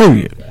business.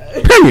 Period.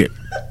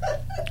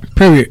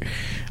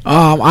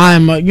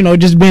 I'm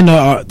just being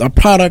a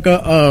product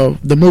of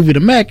the movie The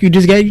Mac. You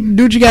just got to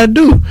do what you got to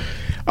do.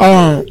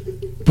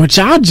 But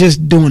y'all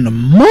just doing the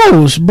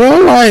most, bro.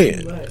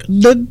 Like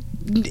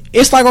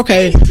it's like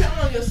okay.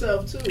 Tell on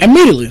yourself too.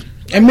 Immediately.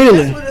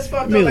 That's what it's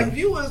fucked up. Like if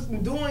you was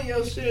doing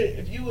your shit,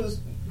 if you was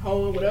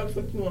hoeing, whatever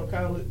the fuck you want to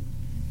call it,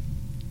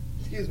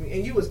 excuse me,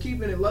 and you was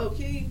keeping it low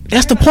key.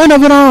 That's the point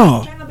of it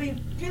all. Can't nobody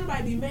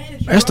be mad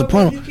at you. That's the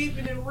point. You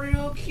keeping it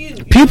real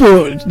cute. People,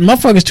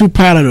 motherfuckers, too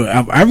proud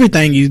of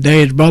everything these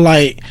days, bro.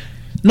 Like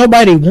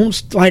nobody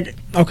wants. Like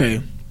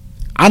okay,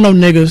 I know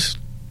niggas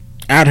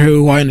out here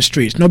who are in the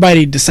streets.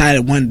 Nobody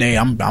decided one day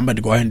I'm about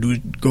to go ahead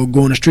and go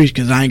in the streets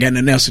because I ain't got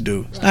nothing else to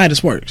do. That's not how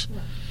this works.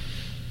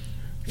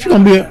 If you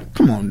gonna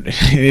come on. There's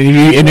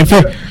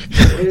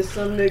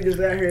some niggas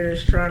out here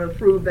that's trying to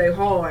prove they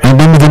hard. And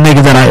them are the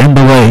niggas that are in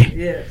the way.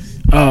 Yes.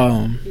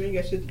 You ain't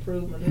got shit to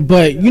prove, man.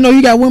 But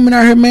you got women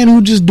out here, man,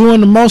 who just doing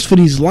the most for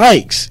these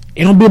likes.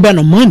 It don't be about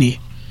no money.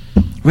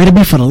 Ready to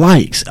be for the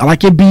likes. I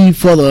like it be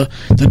for the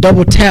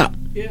double tap.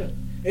 Yeah.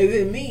 And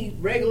then me,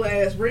 regular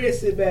ass red,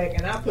 sit back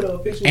and I put up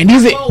a picture. And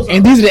these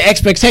are the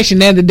expectations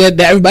that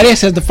everybody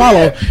else has to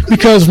follow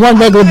because one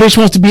regular bitch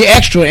wants to be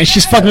extra and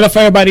she's fucking it up for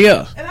everybody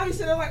else. And I be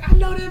sitting there like, I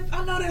know that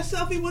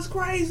selfie was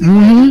crazy.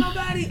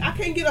 I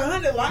can't get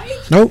 100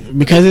 likes. Nope,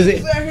 because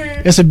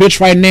it's a bitch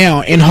right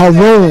now in her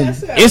room.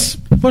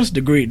 What's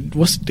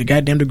the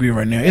goddamn degree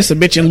right now? It's a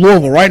bitch in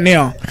Louisville right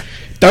now.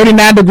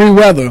 39-degree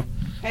weather.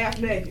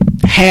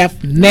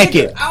 Half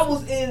naked. I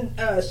was in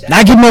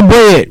not getting no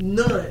bread.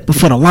 None. But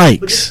for the likes.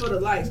 But just for the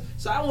likes.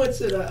 So I went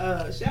to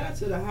the shout out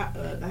to the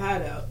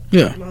hideout.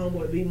 Yeah. My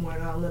homeboy B more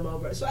and all them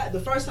over. So the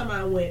first time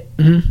I went,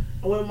 I went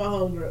with my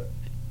homegirl.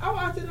 I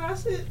walked in and I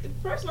said,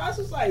 first of all, this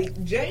was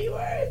like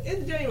January.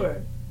 It's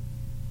January.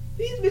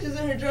 These bitches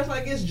in here dressed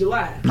like it's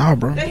July. No,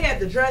 bro. They had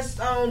the dresses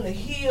on, the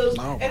heels.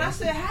 No, and I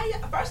said, how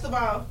y'all, first of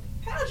all,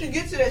 How did you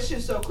get to that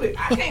shit so quick?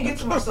 I can't get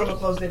to my summer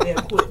clothes that damn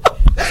quick.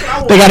 That's what I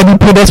want. They gotta be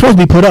put. They're supposed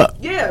to be put up.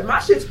 Yeah, my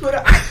shit's put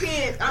up. I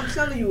can't. I'm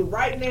telling you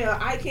right now,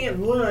 I can't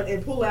run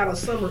and pull out a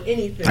summer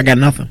anything. I got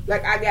nothing.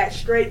 Like I got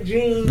straight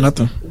jeans,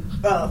 Nothing.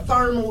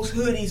 Thermals,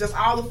 hoodies. That's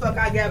all the fuck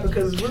I got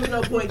because there's really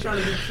no point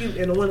trying to be cute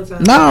in the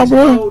wintertime. Nah,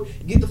 bro. Cold,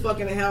 get the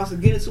fuck in the house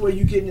and get into where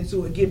you getting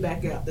into it. Get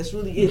back out. That's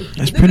really it.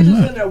 That's Niggas pretty just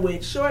much. in there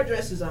with short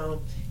dresses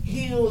on,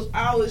 heels,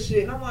 all this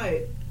shit, and I'm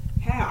like,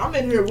 how? I'm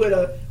in here with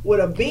a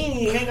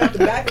beanie hanging out the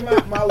back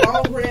of my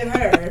long red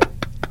hair.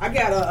 I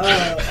got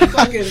a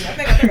fucking, I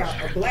think I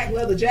got a black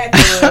leather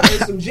jacket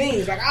and some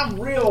jeans. Like I'm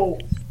real.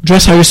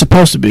 Dress how you're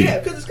supposed to be. Yeah,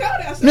 because it's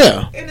cold outside.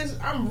 Yeah. And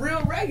I'm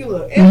real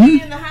regular. And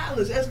we in the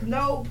Highlands. That's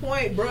no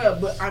point, bruh.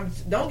 But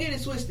don't get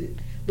it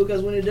twisted.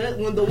 Because when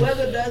the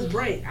weather does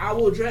break, I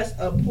will dress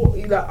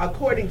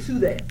according to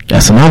that.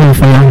 That's another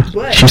one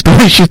for you. She's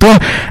throwing.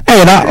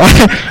 Hey,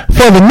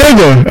 for the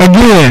nigga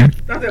again.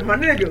 Not that my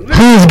nigga.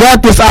 Who's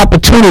got this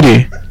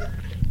opportunity,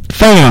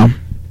 fam?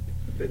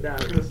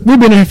 We've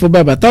been here for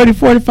about 30,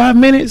 45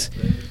 minutes,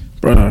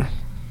 bro.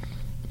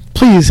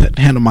 Please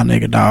handle my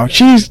nigga, dog.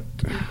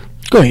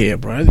 Go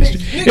ahead, bro.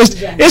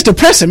 It's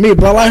depressing me,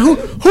 bro. Like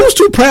who's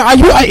too proud?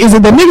 Is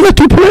it the nigga that's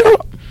too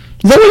proud?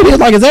 Is that what it is?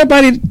 Like, is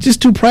everybody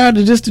just too proud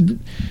to just to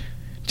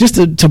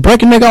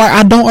break a nigga? Like,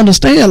 I don't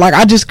understand.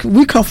 Like,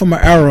 we come from an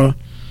era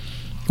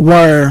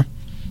where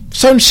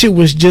certain shit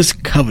was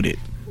just coveted.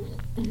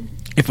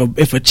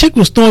 If a chick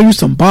was throwing you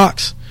some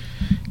box,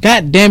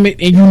 god damn it,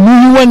 and you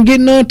knew you wasn't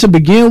getting none to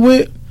begin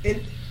with.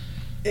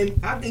 And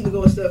I'm even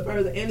going a step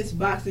further, and it's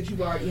box that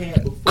you've already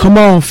had before. Come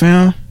on,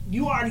 fam.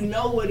 You already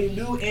know what it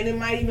do, and it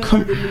might even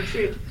learn the new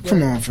trick.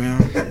 Come on,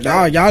 fam.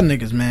 Y'all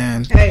niggas,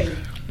 man. Hey.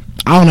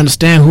 I don't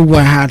understand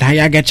how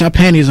y'all got your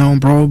panties on,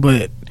 bro.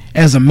 But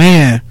as a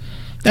man,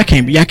 y'all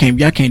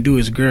can't do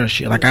his girl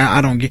shit. Like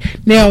I don't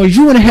get. Now, if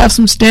you want to have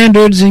some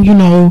standards and you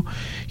don't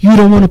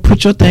want to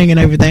put your thing and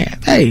everything,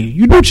 hey,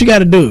 you do what you got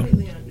to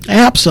do.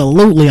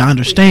 Absolutely, I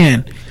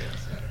understand.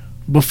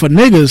 But for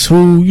niggas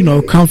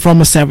who come from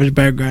a savage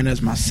background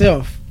as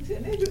myself,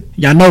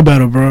 y'all know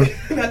better, bro.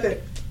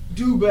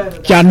 Do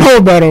better. Y'all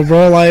know better,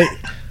 bro. Like,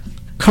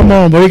 come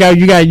on, bro.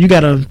 You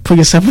gotta pull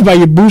yourself up by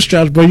your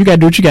bootstraps, bro. You gotta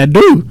do what you gotta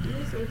do.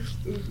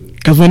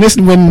 Cause when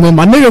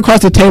my nigga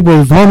across the table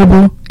is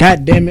vulnerable,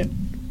 god damn it.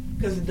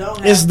 Cause it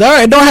don't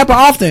It don't happen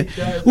often.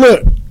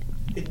 Look,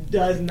 it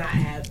does not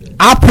happen.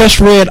 I press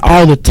red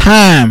all the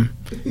time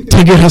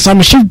to get her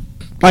something. She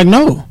like,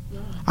 no.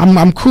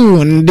 I'm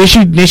cool, and then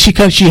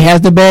she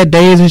has the bad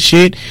days and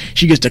shit.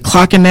 She gets to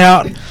clocking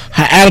out.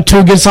 Her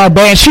attitude gets all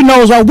bad. She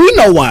knows why. We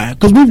know why,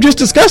 because we've just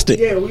discussed it.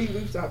 Yeah,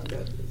 we've talked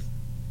about this.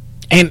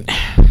 And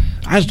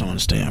I just don't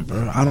understand,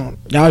 bro. I don't.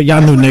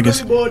 Y'all new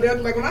niggas.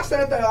 Really like when I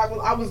said that,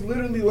 I was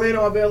literally laying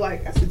on my bed,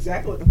 like that's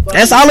exactly what the fuck.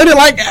 That's all it is.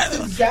 Like that's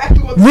exactly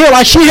what. Real,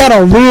 like she had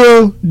a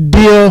real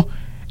deal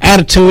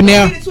attitude.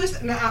 Now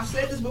I've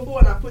said this before,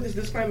 and I put this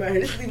disclaimer out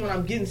here. This is even when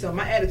I'm getting something.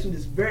 My attitude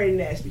is very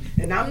nasty,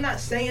 and I'm not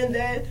saying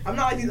that. I'm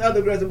not like these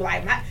other girls that be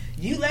like,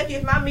 you lucky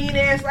if my mean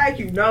ass like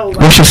you. No,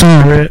 like, what's your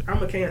sign, Red?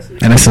 I'm a Cancer,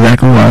 and that's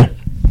exactly why.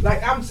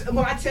 Like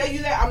when I tell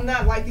you that, I'm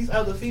not like these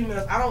other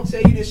females. I don't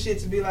tell you this shit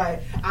to be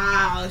like,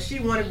 she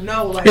wanted to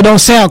know. Like, it don't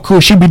sound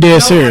cool. She be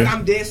dead serious. Like,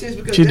 I'm dead serious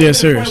because she dead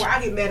serious. Where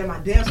I get mad at my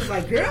damn self,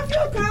 like, girl,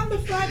 feel calm the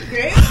fuck,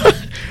 girl.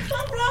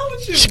 What's wrong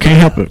with you? She can't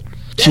help it.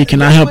 She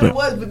cannot help it.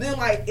 But then,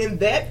 like in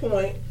that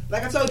point,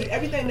 like I told you,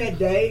 everything that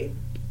day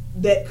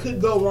that could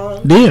go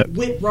wrong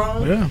went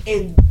wrong. Yeah.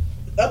 And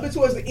up and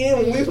towards the end,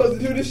 when we were supposed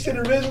to do this shit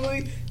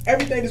originally,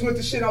 everything just went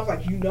to shit. I was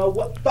like, you know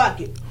what? Fuck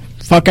it.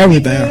 Fuck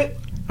everything.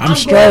 I'm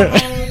straight.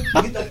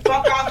 Get the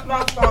fuck off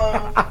my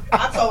phone.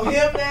 I told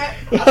him that.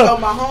 I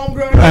told my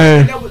homegirl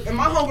that. And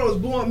my homegirl was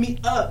blowing me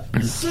up.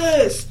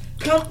 Sis,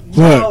 come.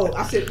 No.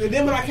 I said, and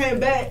then when I came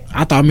back,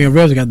 I thought me and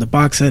Reza got the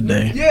box that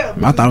day. Yeah.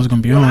 I thought it was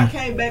going to be on. When I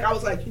came back, I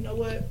was like, you know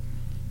what?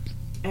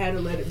 I had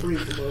to let it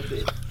breathe a little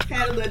bit.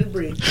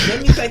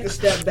 Let me take a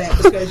step back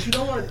because you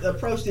don't want to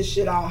approach this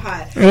shit all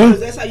hot.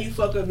 Because that's how you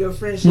fuck up your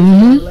friendships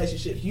and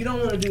relationships. You don't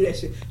want to do that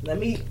shit.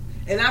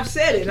 And I've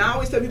said it, and I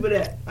always tell people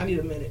that I need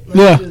a minute.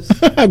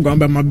 I'm going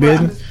about my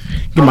business.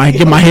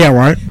 Get my hair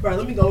right. Right,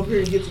 let me go over here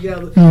and get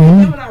together.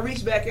 And then when I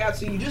reach back out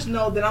to you, just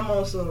know that I'm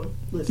on some.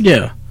 Listen,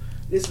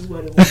 this is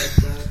what it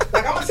was.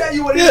 Like I'm gonna tell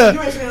you what it is.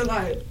 You ain't saying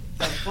like,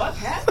 the fuck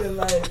happened?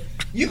 Like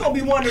you gonna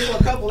be wondering for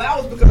a couple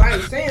hours because I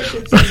ain't saying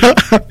shit to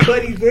you.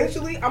 But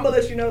eventually, I'm gonna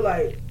let you know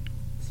like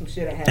some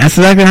shit happened. That's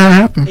exactly how it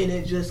happened. And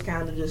it just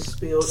kind of just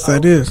spilled. So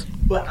it is.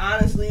 But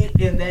honestly,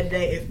 in that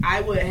day, if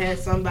I would have had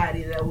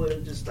somebody that would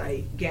have just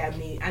like got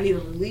me, I need a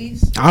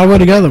release. All the way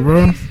together,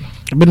 bro.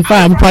 It's been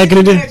fine. We probably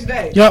could have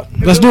did. Yep.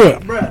 Let's do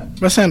it.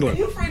 Bruh. Let's handle it.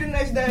 You free the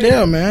next day?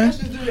 Yeah, man. Let's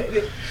just do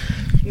that.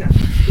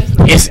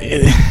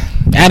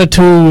 No,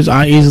 attitudes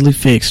are easily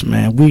fixed,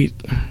 man.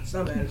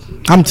 Some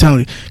attitudes. I'm telling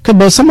you,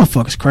 but some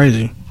motherfuckers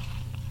crazy.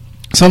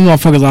 Some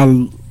motherfuckers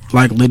are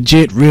like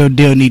legit, real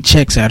deal need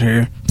checks out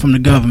here from the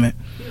government.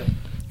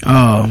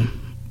 Yeah.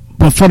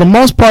 But for the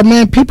most part,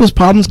 man, people's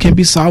problems can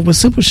be solved with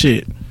simple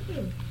shit.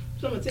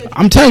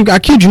 I'm telling you, I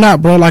kid you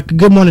not, bro. Like a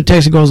good morning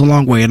text goes a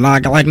long way.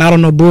 Like not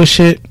on no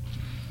bullshit.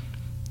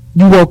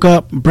 you woke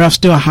up, breath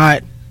still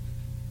hot,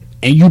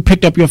 and you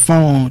picked up your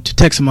phone to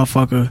text a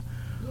motherfucker.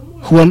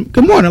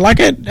 Good morning. Like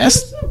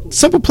that's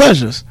simple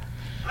pleasures.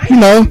 You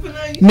know.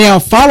 Now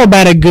followed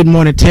by that good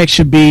morning text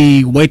should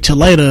be wait till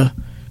later,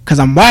 cause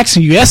I'm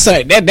waxing you. That's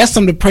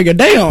something to pray your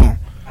day on.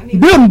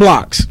 Building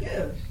blocks.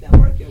 Yeah, gotta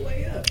work your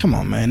way up. Come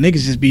on, man.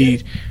 Niggas just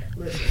be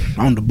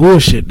on the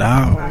bullshit,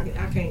 dog. I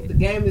can't. The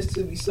game is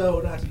to be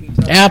sold, not to be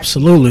told.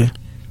 Absolutely.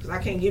 Because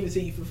I can't give it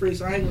to you for free,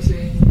 so I ain't gonna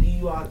say give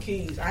you all the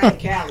keys. I ain't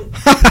Cali.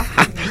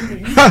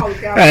 you call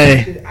Cali.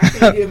 Hey. I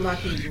can't give my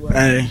keys away.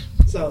 Hey.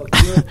 So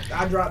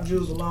I dropped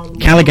Jules along the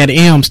way. Cali got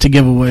M's to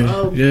give away.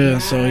 Oh, yeah,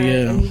 God. so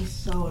yeah. And he's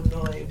so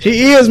annoying.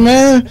 He is,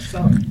 man.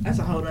 So that's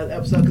a whole other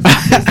episode.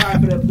 Because I'm sorry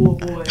for that poor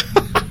boy.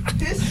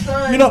 His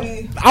son. You know,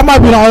 I might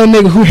be the only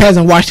nigga who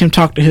hasn't watched him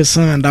talk to his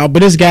son, dog.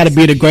 But it's got to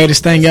be the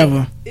greatest thing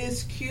ever.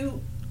 It's cute.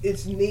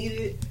 It's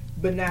needed,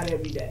 but not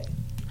every day.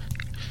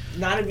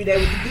 Not every day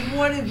with the good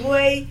morning,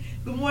 boy.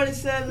 Good morning,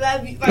 son.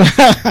 Love you. Like,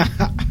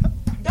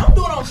 don't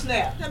do it on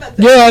Snap. Yeah,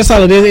 that's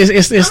all it is.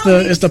 It's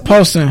the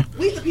posting.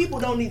 We the people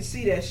don't need to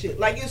see that shit.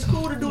 Like, it's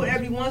cool to do it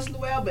every once in a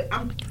while, but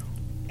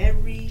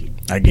every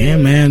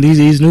again, man.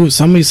 These new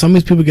some of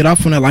these people get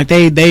off on that. Like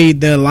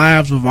their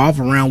lives revolve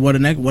around what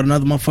another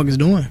motherfucker's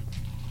doing.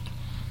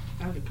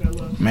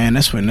 Man,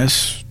 that's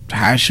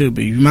how it should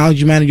be. You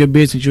manage your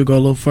business, you'll go a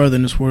little further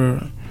in this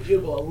world.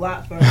 You'll go a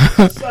lot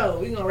further. So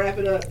we're gonna wrap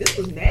it up. This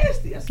was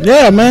nasty.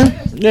 Yeah, man.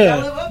 Nasty. Yeah. Did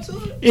I live up to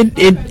it?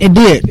 It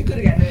did. It could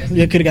have got nasty.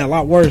 Yeah, it could have got a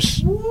lot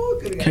worse.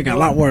 Could have got a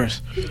lot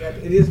worse.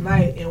 It is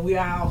night, and we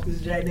are off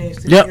this Jack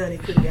Daniels. Yep.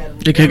 It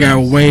could have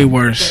got way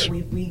worse.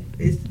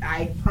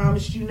 I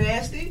promised you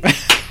nasty.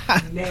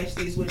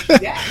 Nasty is what you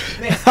got.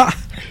 Nasty.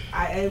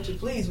 I aim to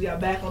please. We are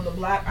back on the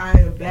block. I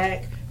am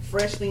back.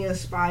 Freshly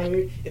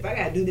inspired. If I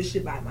gotta do this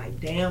shit by my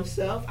damn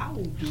self, I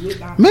will do it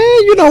by myself. Man,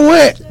 you know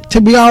what?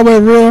 To be all the way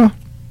real,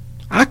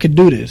 I could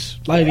do this.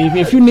 Like,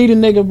 if you need a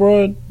nigga,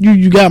 bro,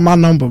 you got my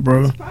number,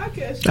 bro.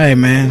 Podcast, hey,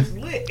 man. It's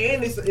lit,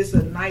 and it's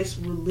a nice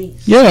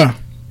release. Yeah.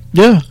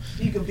 Yeah.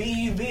 You can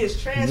be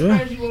as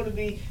transparent as you want to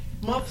be.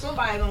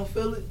 Somebody gonna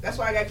feel it. That's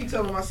why I gotta keep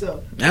telling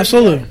myself.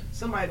 Absolutely.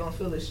 Somebody gonna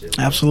feel this shit.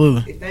 Bro.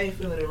 Absolutely. If they ain't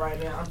feeling it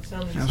right now, I'm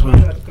telling you,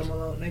 somebody got to come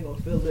along. They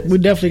gonna feel this. We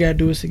definitely gotta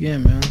do this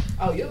again, man.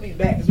 Oh, you'll be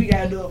back because we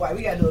gotta do it.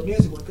 We gotta do a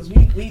music one because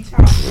we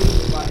talk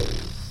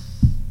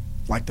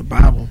like the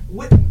Bible.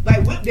 Whip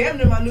damn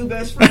near my new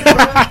best friend, bro.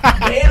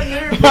 Damn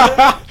near,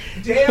 bro.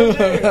 Damn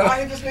near.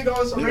 I hit this nigga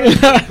on some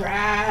random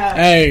crap.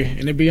 Hey,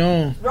 and it be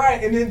on.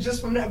 Right, and then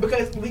just from that,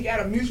 because we got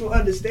a mutual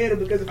understanding,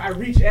 because if I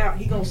reach out,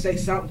 he gonna say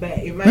something back.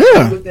 It might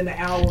be within the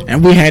hour.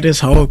 And we had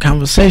this whole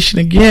conversation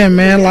again,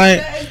 man.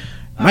 Like,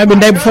 might have been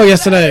the day before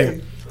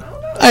yesterday.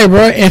 Hey,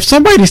 bro, if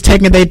somebody's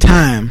taking their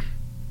time,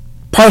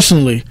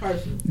 personally,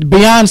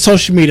 beyond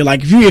social media,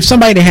 like if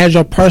somebody has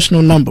your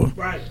personal number,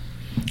 right?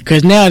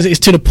 Because now it's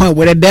to the point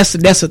where that's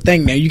the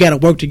thing now. You got to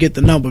work to get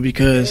the number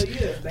because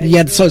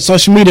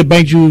social media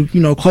brings you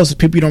close to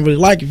people you don't really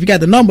like. If you got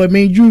the number, I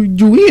mean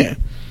you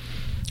in.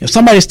 If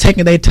somebody's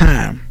taking their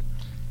time,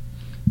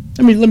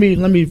 let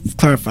me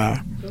clarify.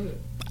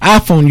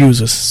 iPhone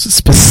users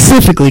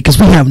specifically, because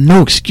we have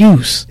no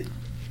excuse.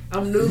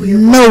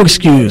 No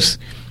excuse,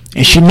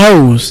 and she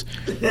knows.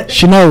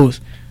 She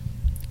knows.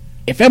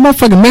 If that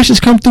motherfucking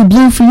message come through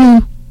blue for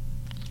you,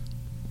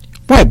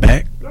 right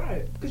back.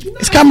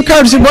 It's common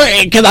courtesy, bro,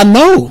 because I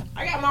know.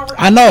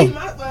 I know.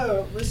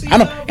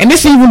 And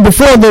this even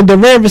before the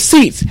red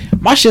receipts.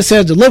 My shit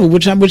says delivered,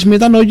 which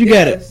means I know you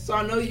got it. So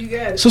I know you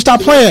got it. So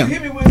stop playing.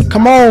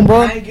 Come on,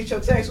 bro. I didn't get your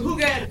text. So who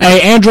got it?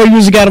 Hey, Android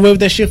user got away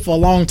with that shit for a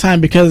long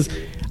time because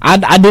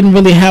I didn't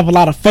really have a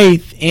lot of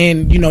faith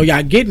in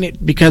y'all getting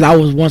it because I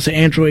was once an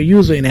Android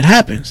user and it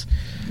happens.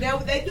 Now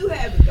they do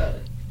have it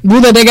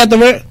though. They got the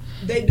red?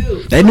 They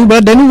do. They knew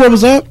what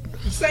was up.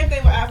 Same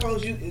thing with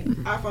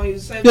iPhones. iPhone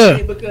use the same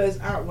thing because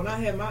when I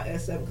had my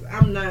S7, because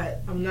I'm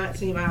not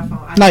team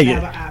iPhone. I don't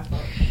have an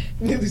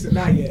iPhone. At least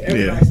not yet.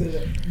 Everybody said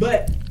that.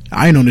 But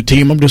I ain't on the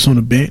team. I'm just on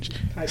the bench.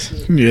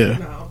 Yeah.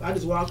 No, I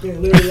just walked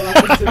in, literally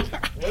walked into.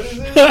 What is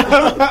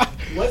this?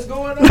 What's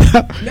going on?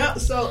 No.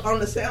 So on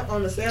the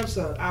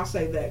Samsung, I'll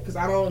say that because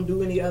I don't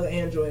do any other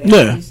Android.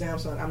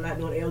 Samsung. I'm not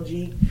doing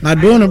LG. Not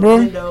doing it, bro.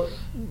 Windows.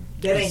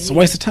 That ain't it's a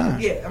waste of time.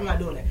 Yeah, I'm not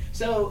doing that.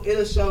 So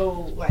it'll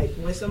show like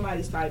when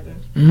somebody's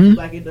typing,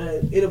 like it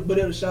does.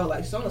 It'll show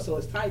like so and so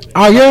is typing.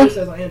 Oh yeah. It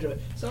says on Android.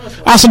 So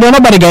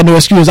nobody got no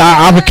excuse.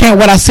 I recant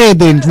what I said.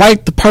 Then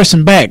write the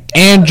person back.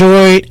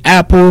 Android,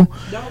 Apple.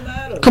 Don't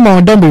matter. Come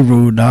on, don't be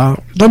rude,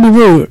 dog. Don't be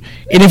rude.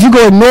 And if you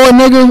go ignore a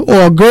nigga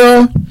or a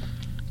girl,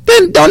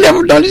 then don't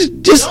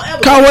just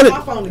don't call what it.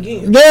 My phone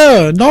again.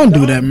 Yeah, don't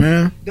do that,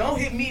 man. Don't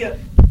hit me up.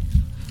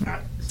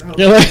 I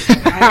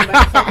ain't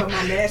about to talk about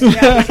my nasty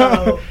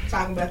episode,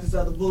 talking about this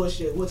other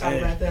bullshit. We'll talk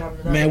about that on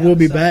another man, we'll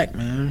be back,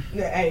 man.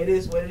 Yeah, hey, it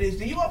is what it is.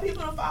 Do you want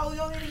people to follow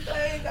you on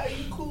anything? Are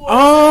you cool?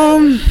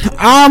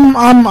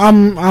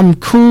 I'm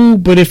cool,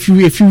 but if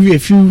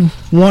you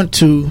want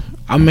to,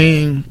 I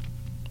mean,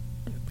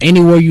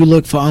 anywhere you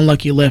look for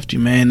Unlucky Lefty,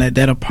 man,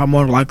 that'll probably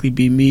more likely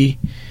be me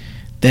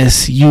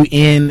That's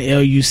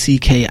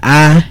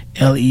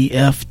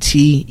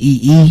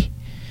UNLUCKILEFTEE.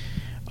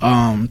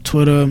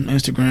 Twitter,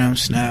 Instagram,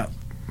 Snap,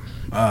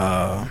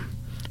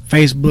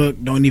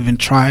 Facebook. Don't even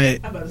try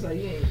it. I'm about to say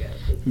you ain't got it.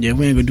 Yeah,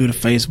 we ain't gonna do the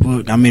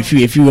Facebook. I mean,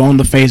 if you on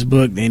the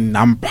Facebook, then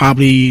I'm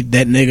probably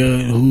that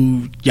nigga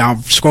who y'all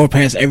scroll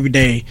past every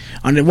day.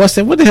 What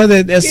the hell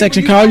that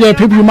section called? Yeah,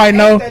 people you might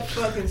know.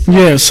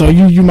 Yeah, so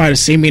you might have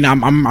seen me. And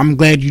I'm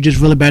glad you just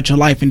real about your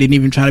life and didn't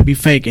even try to be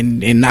fake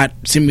and not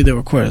send me the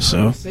request.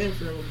 So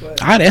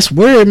that's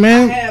weird,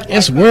 man.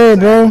 That's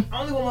weird, bro.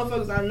 Only one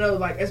motherfuckers I know,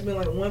 like it's been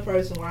like one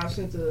person where I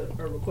sent a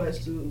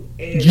request to.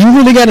 And you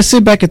really got to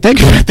sit back and think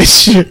about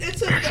this shit. It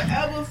took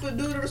forever for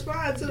dude to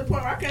respond to the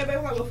point where I came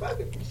back like, well, fuck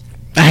it.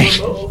 Hey. I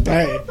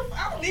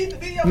don't need to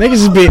be your niggas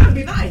is be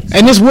nice.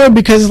 And it's weird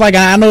because it's like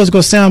I know it's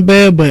gonna sound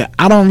bad, but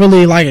I don't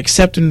really like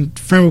accepting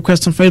friend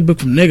requests on Facebook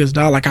from niggas,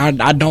 dog. Like I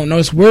don't know.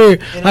 It's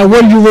weird. And like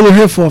what are you really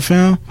here for,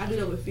 fam? I do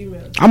that with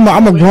females. I'm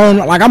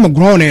a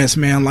grown ass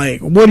man. Like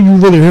what are you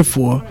really here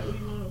for?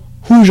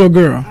 Who's your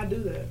girl? I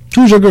do that.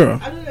 Who's your girl?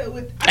 I do that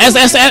with.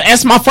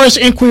 That's my first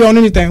inquiry on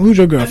anything. Who's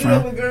your girl, fam? I do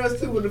that with girls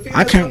too. With the females,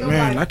 I can't,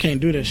 man. I can't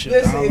do that shit.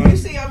 Listen, if you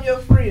see I'm your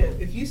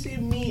friend, if you see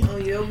me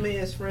on your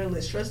man's friend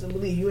list, trust and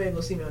believe you ain't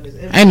gonna see me on this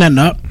info. Ain't nothing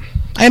up.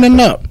 Ain't nothing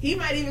up. He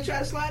might even try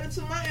to slide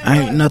into my inbox.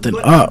 Ain't nothing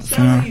but up, I'm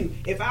telling fam. you,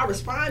 if I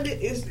responded,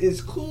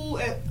 it's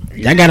cool.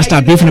 Y'all gotta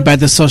stop beefing about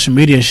this social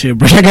media shit,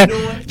 bro. Y'all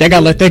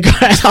gotta let that go.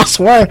 I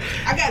swear.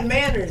 I got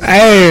manners.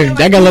 Hey, y'all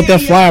gotta let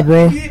that fly,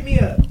 bro. If you hit me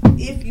up,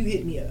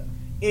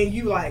 and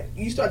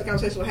you start the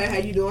conversation with, hey, how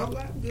you doing?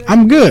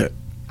 I'm good.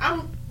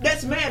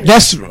 That's manners.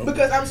 That's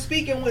because I'm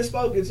speaking when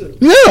spoken to.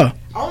 Yeah.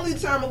 Only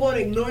time I'm going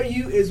to ignore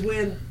you is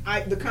when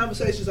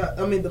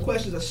the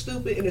questions are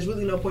stupid and there's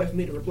really no point for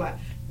me to reply.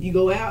 You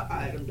go out,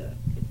 alright, I'm done.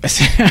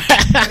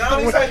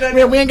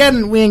 we ain't got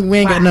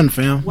nothing,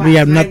 fam. We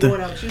have nothing.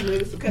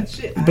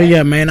 But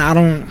yeah, man, I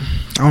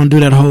don't do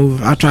that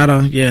whole. I try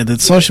to. Yeah, the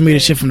social media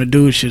shit from the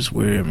dude shit's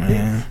weird,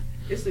 man.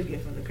 It's a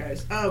gift from the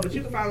curse. But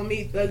you can follow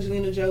me,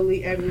 Thuggelina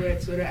Jolie, everywhere: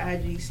 Twitter,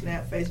 IG,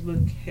 Snap,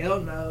 Facebook.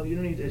 Hell no, you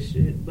don't need that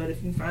shit. But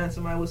if you find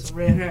somebody with some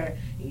red hair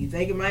and you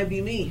think it might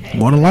be me, hey,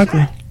 more than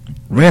likely.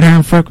 Red hair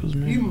and freckles,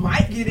 man. You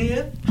might get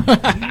in. You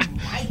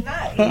might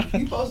not. If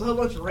you post a whole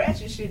bunch of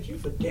ratchet shit, you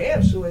for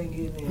damn sure ain't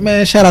getting in.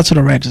 Man, shout out to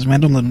the ratchets, man.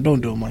 Don't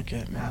do them like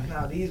that,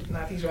 man. These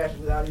ratchets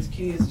with all these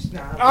kids.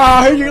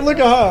 Here, look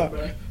at her.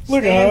 Bro.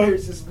 Look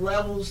Standards at her. Is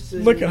levels to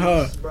look at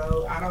her,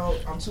 bro.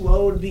 I'm too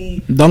old to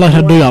be. Don't let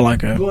her do y'all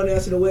like that. Going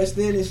down to the West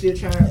End and shit.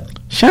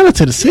 Shout out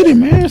to the city,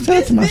 man. Shout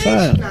out to my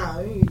side.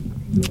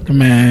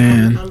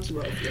 Man. I'm too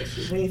old for that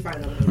shit. We ain't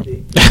find out no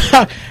dick.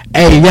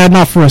 Hey, y'all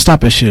not for real. Stop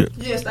that shit.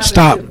 Yeah,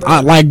 stop.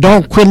 That shit,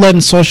 don't quit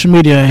letting social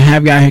media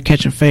have y'all here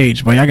catching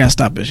fades, but y'all gotta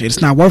stop that shit.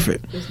 It's not worth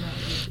it.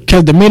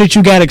 Because the minute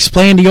you gotta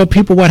explain to your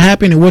people what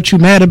happened and what you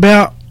mad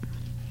about,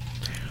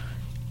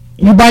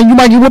 you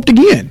might get whooped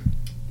again.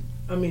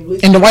 I mean,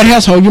 in the White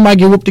household, you might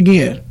get whooped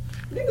again.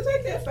 Nigga,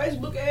 take that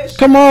Facebook ass.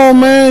 Come on,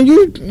 man.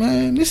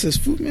 This is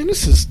food, man.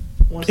 This is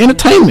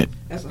entertainment.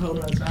 That's a whole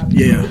nother topic.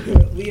 Yeah.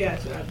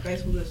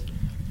 Thanks for listening.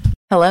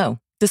 Hello,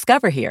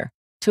 Discover here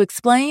to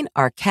explain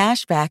our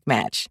cash back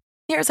match.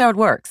 Here's how it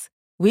works.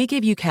 We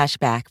give you cash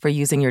back for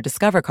using your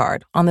Discover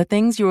card on the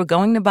things you were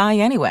going to buy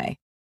anyway.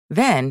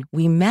 Then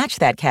we match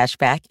that cash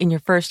back in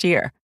your first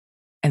year.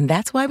 And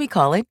that's why we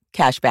call it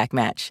Cashback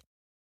Match.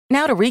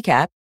 Now to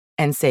recap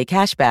and say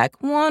cashback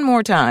one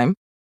more time.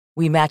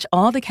 We match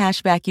all the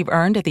cashback you've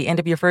earned at the end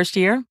of your first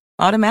year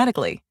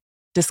automatically.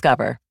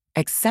 Discover.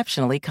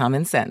 Exceptionally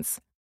common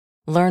sense.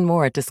 Learn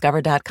more at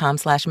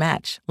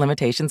discover.com/match.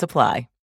 Limitations apply.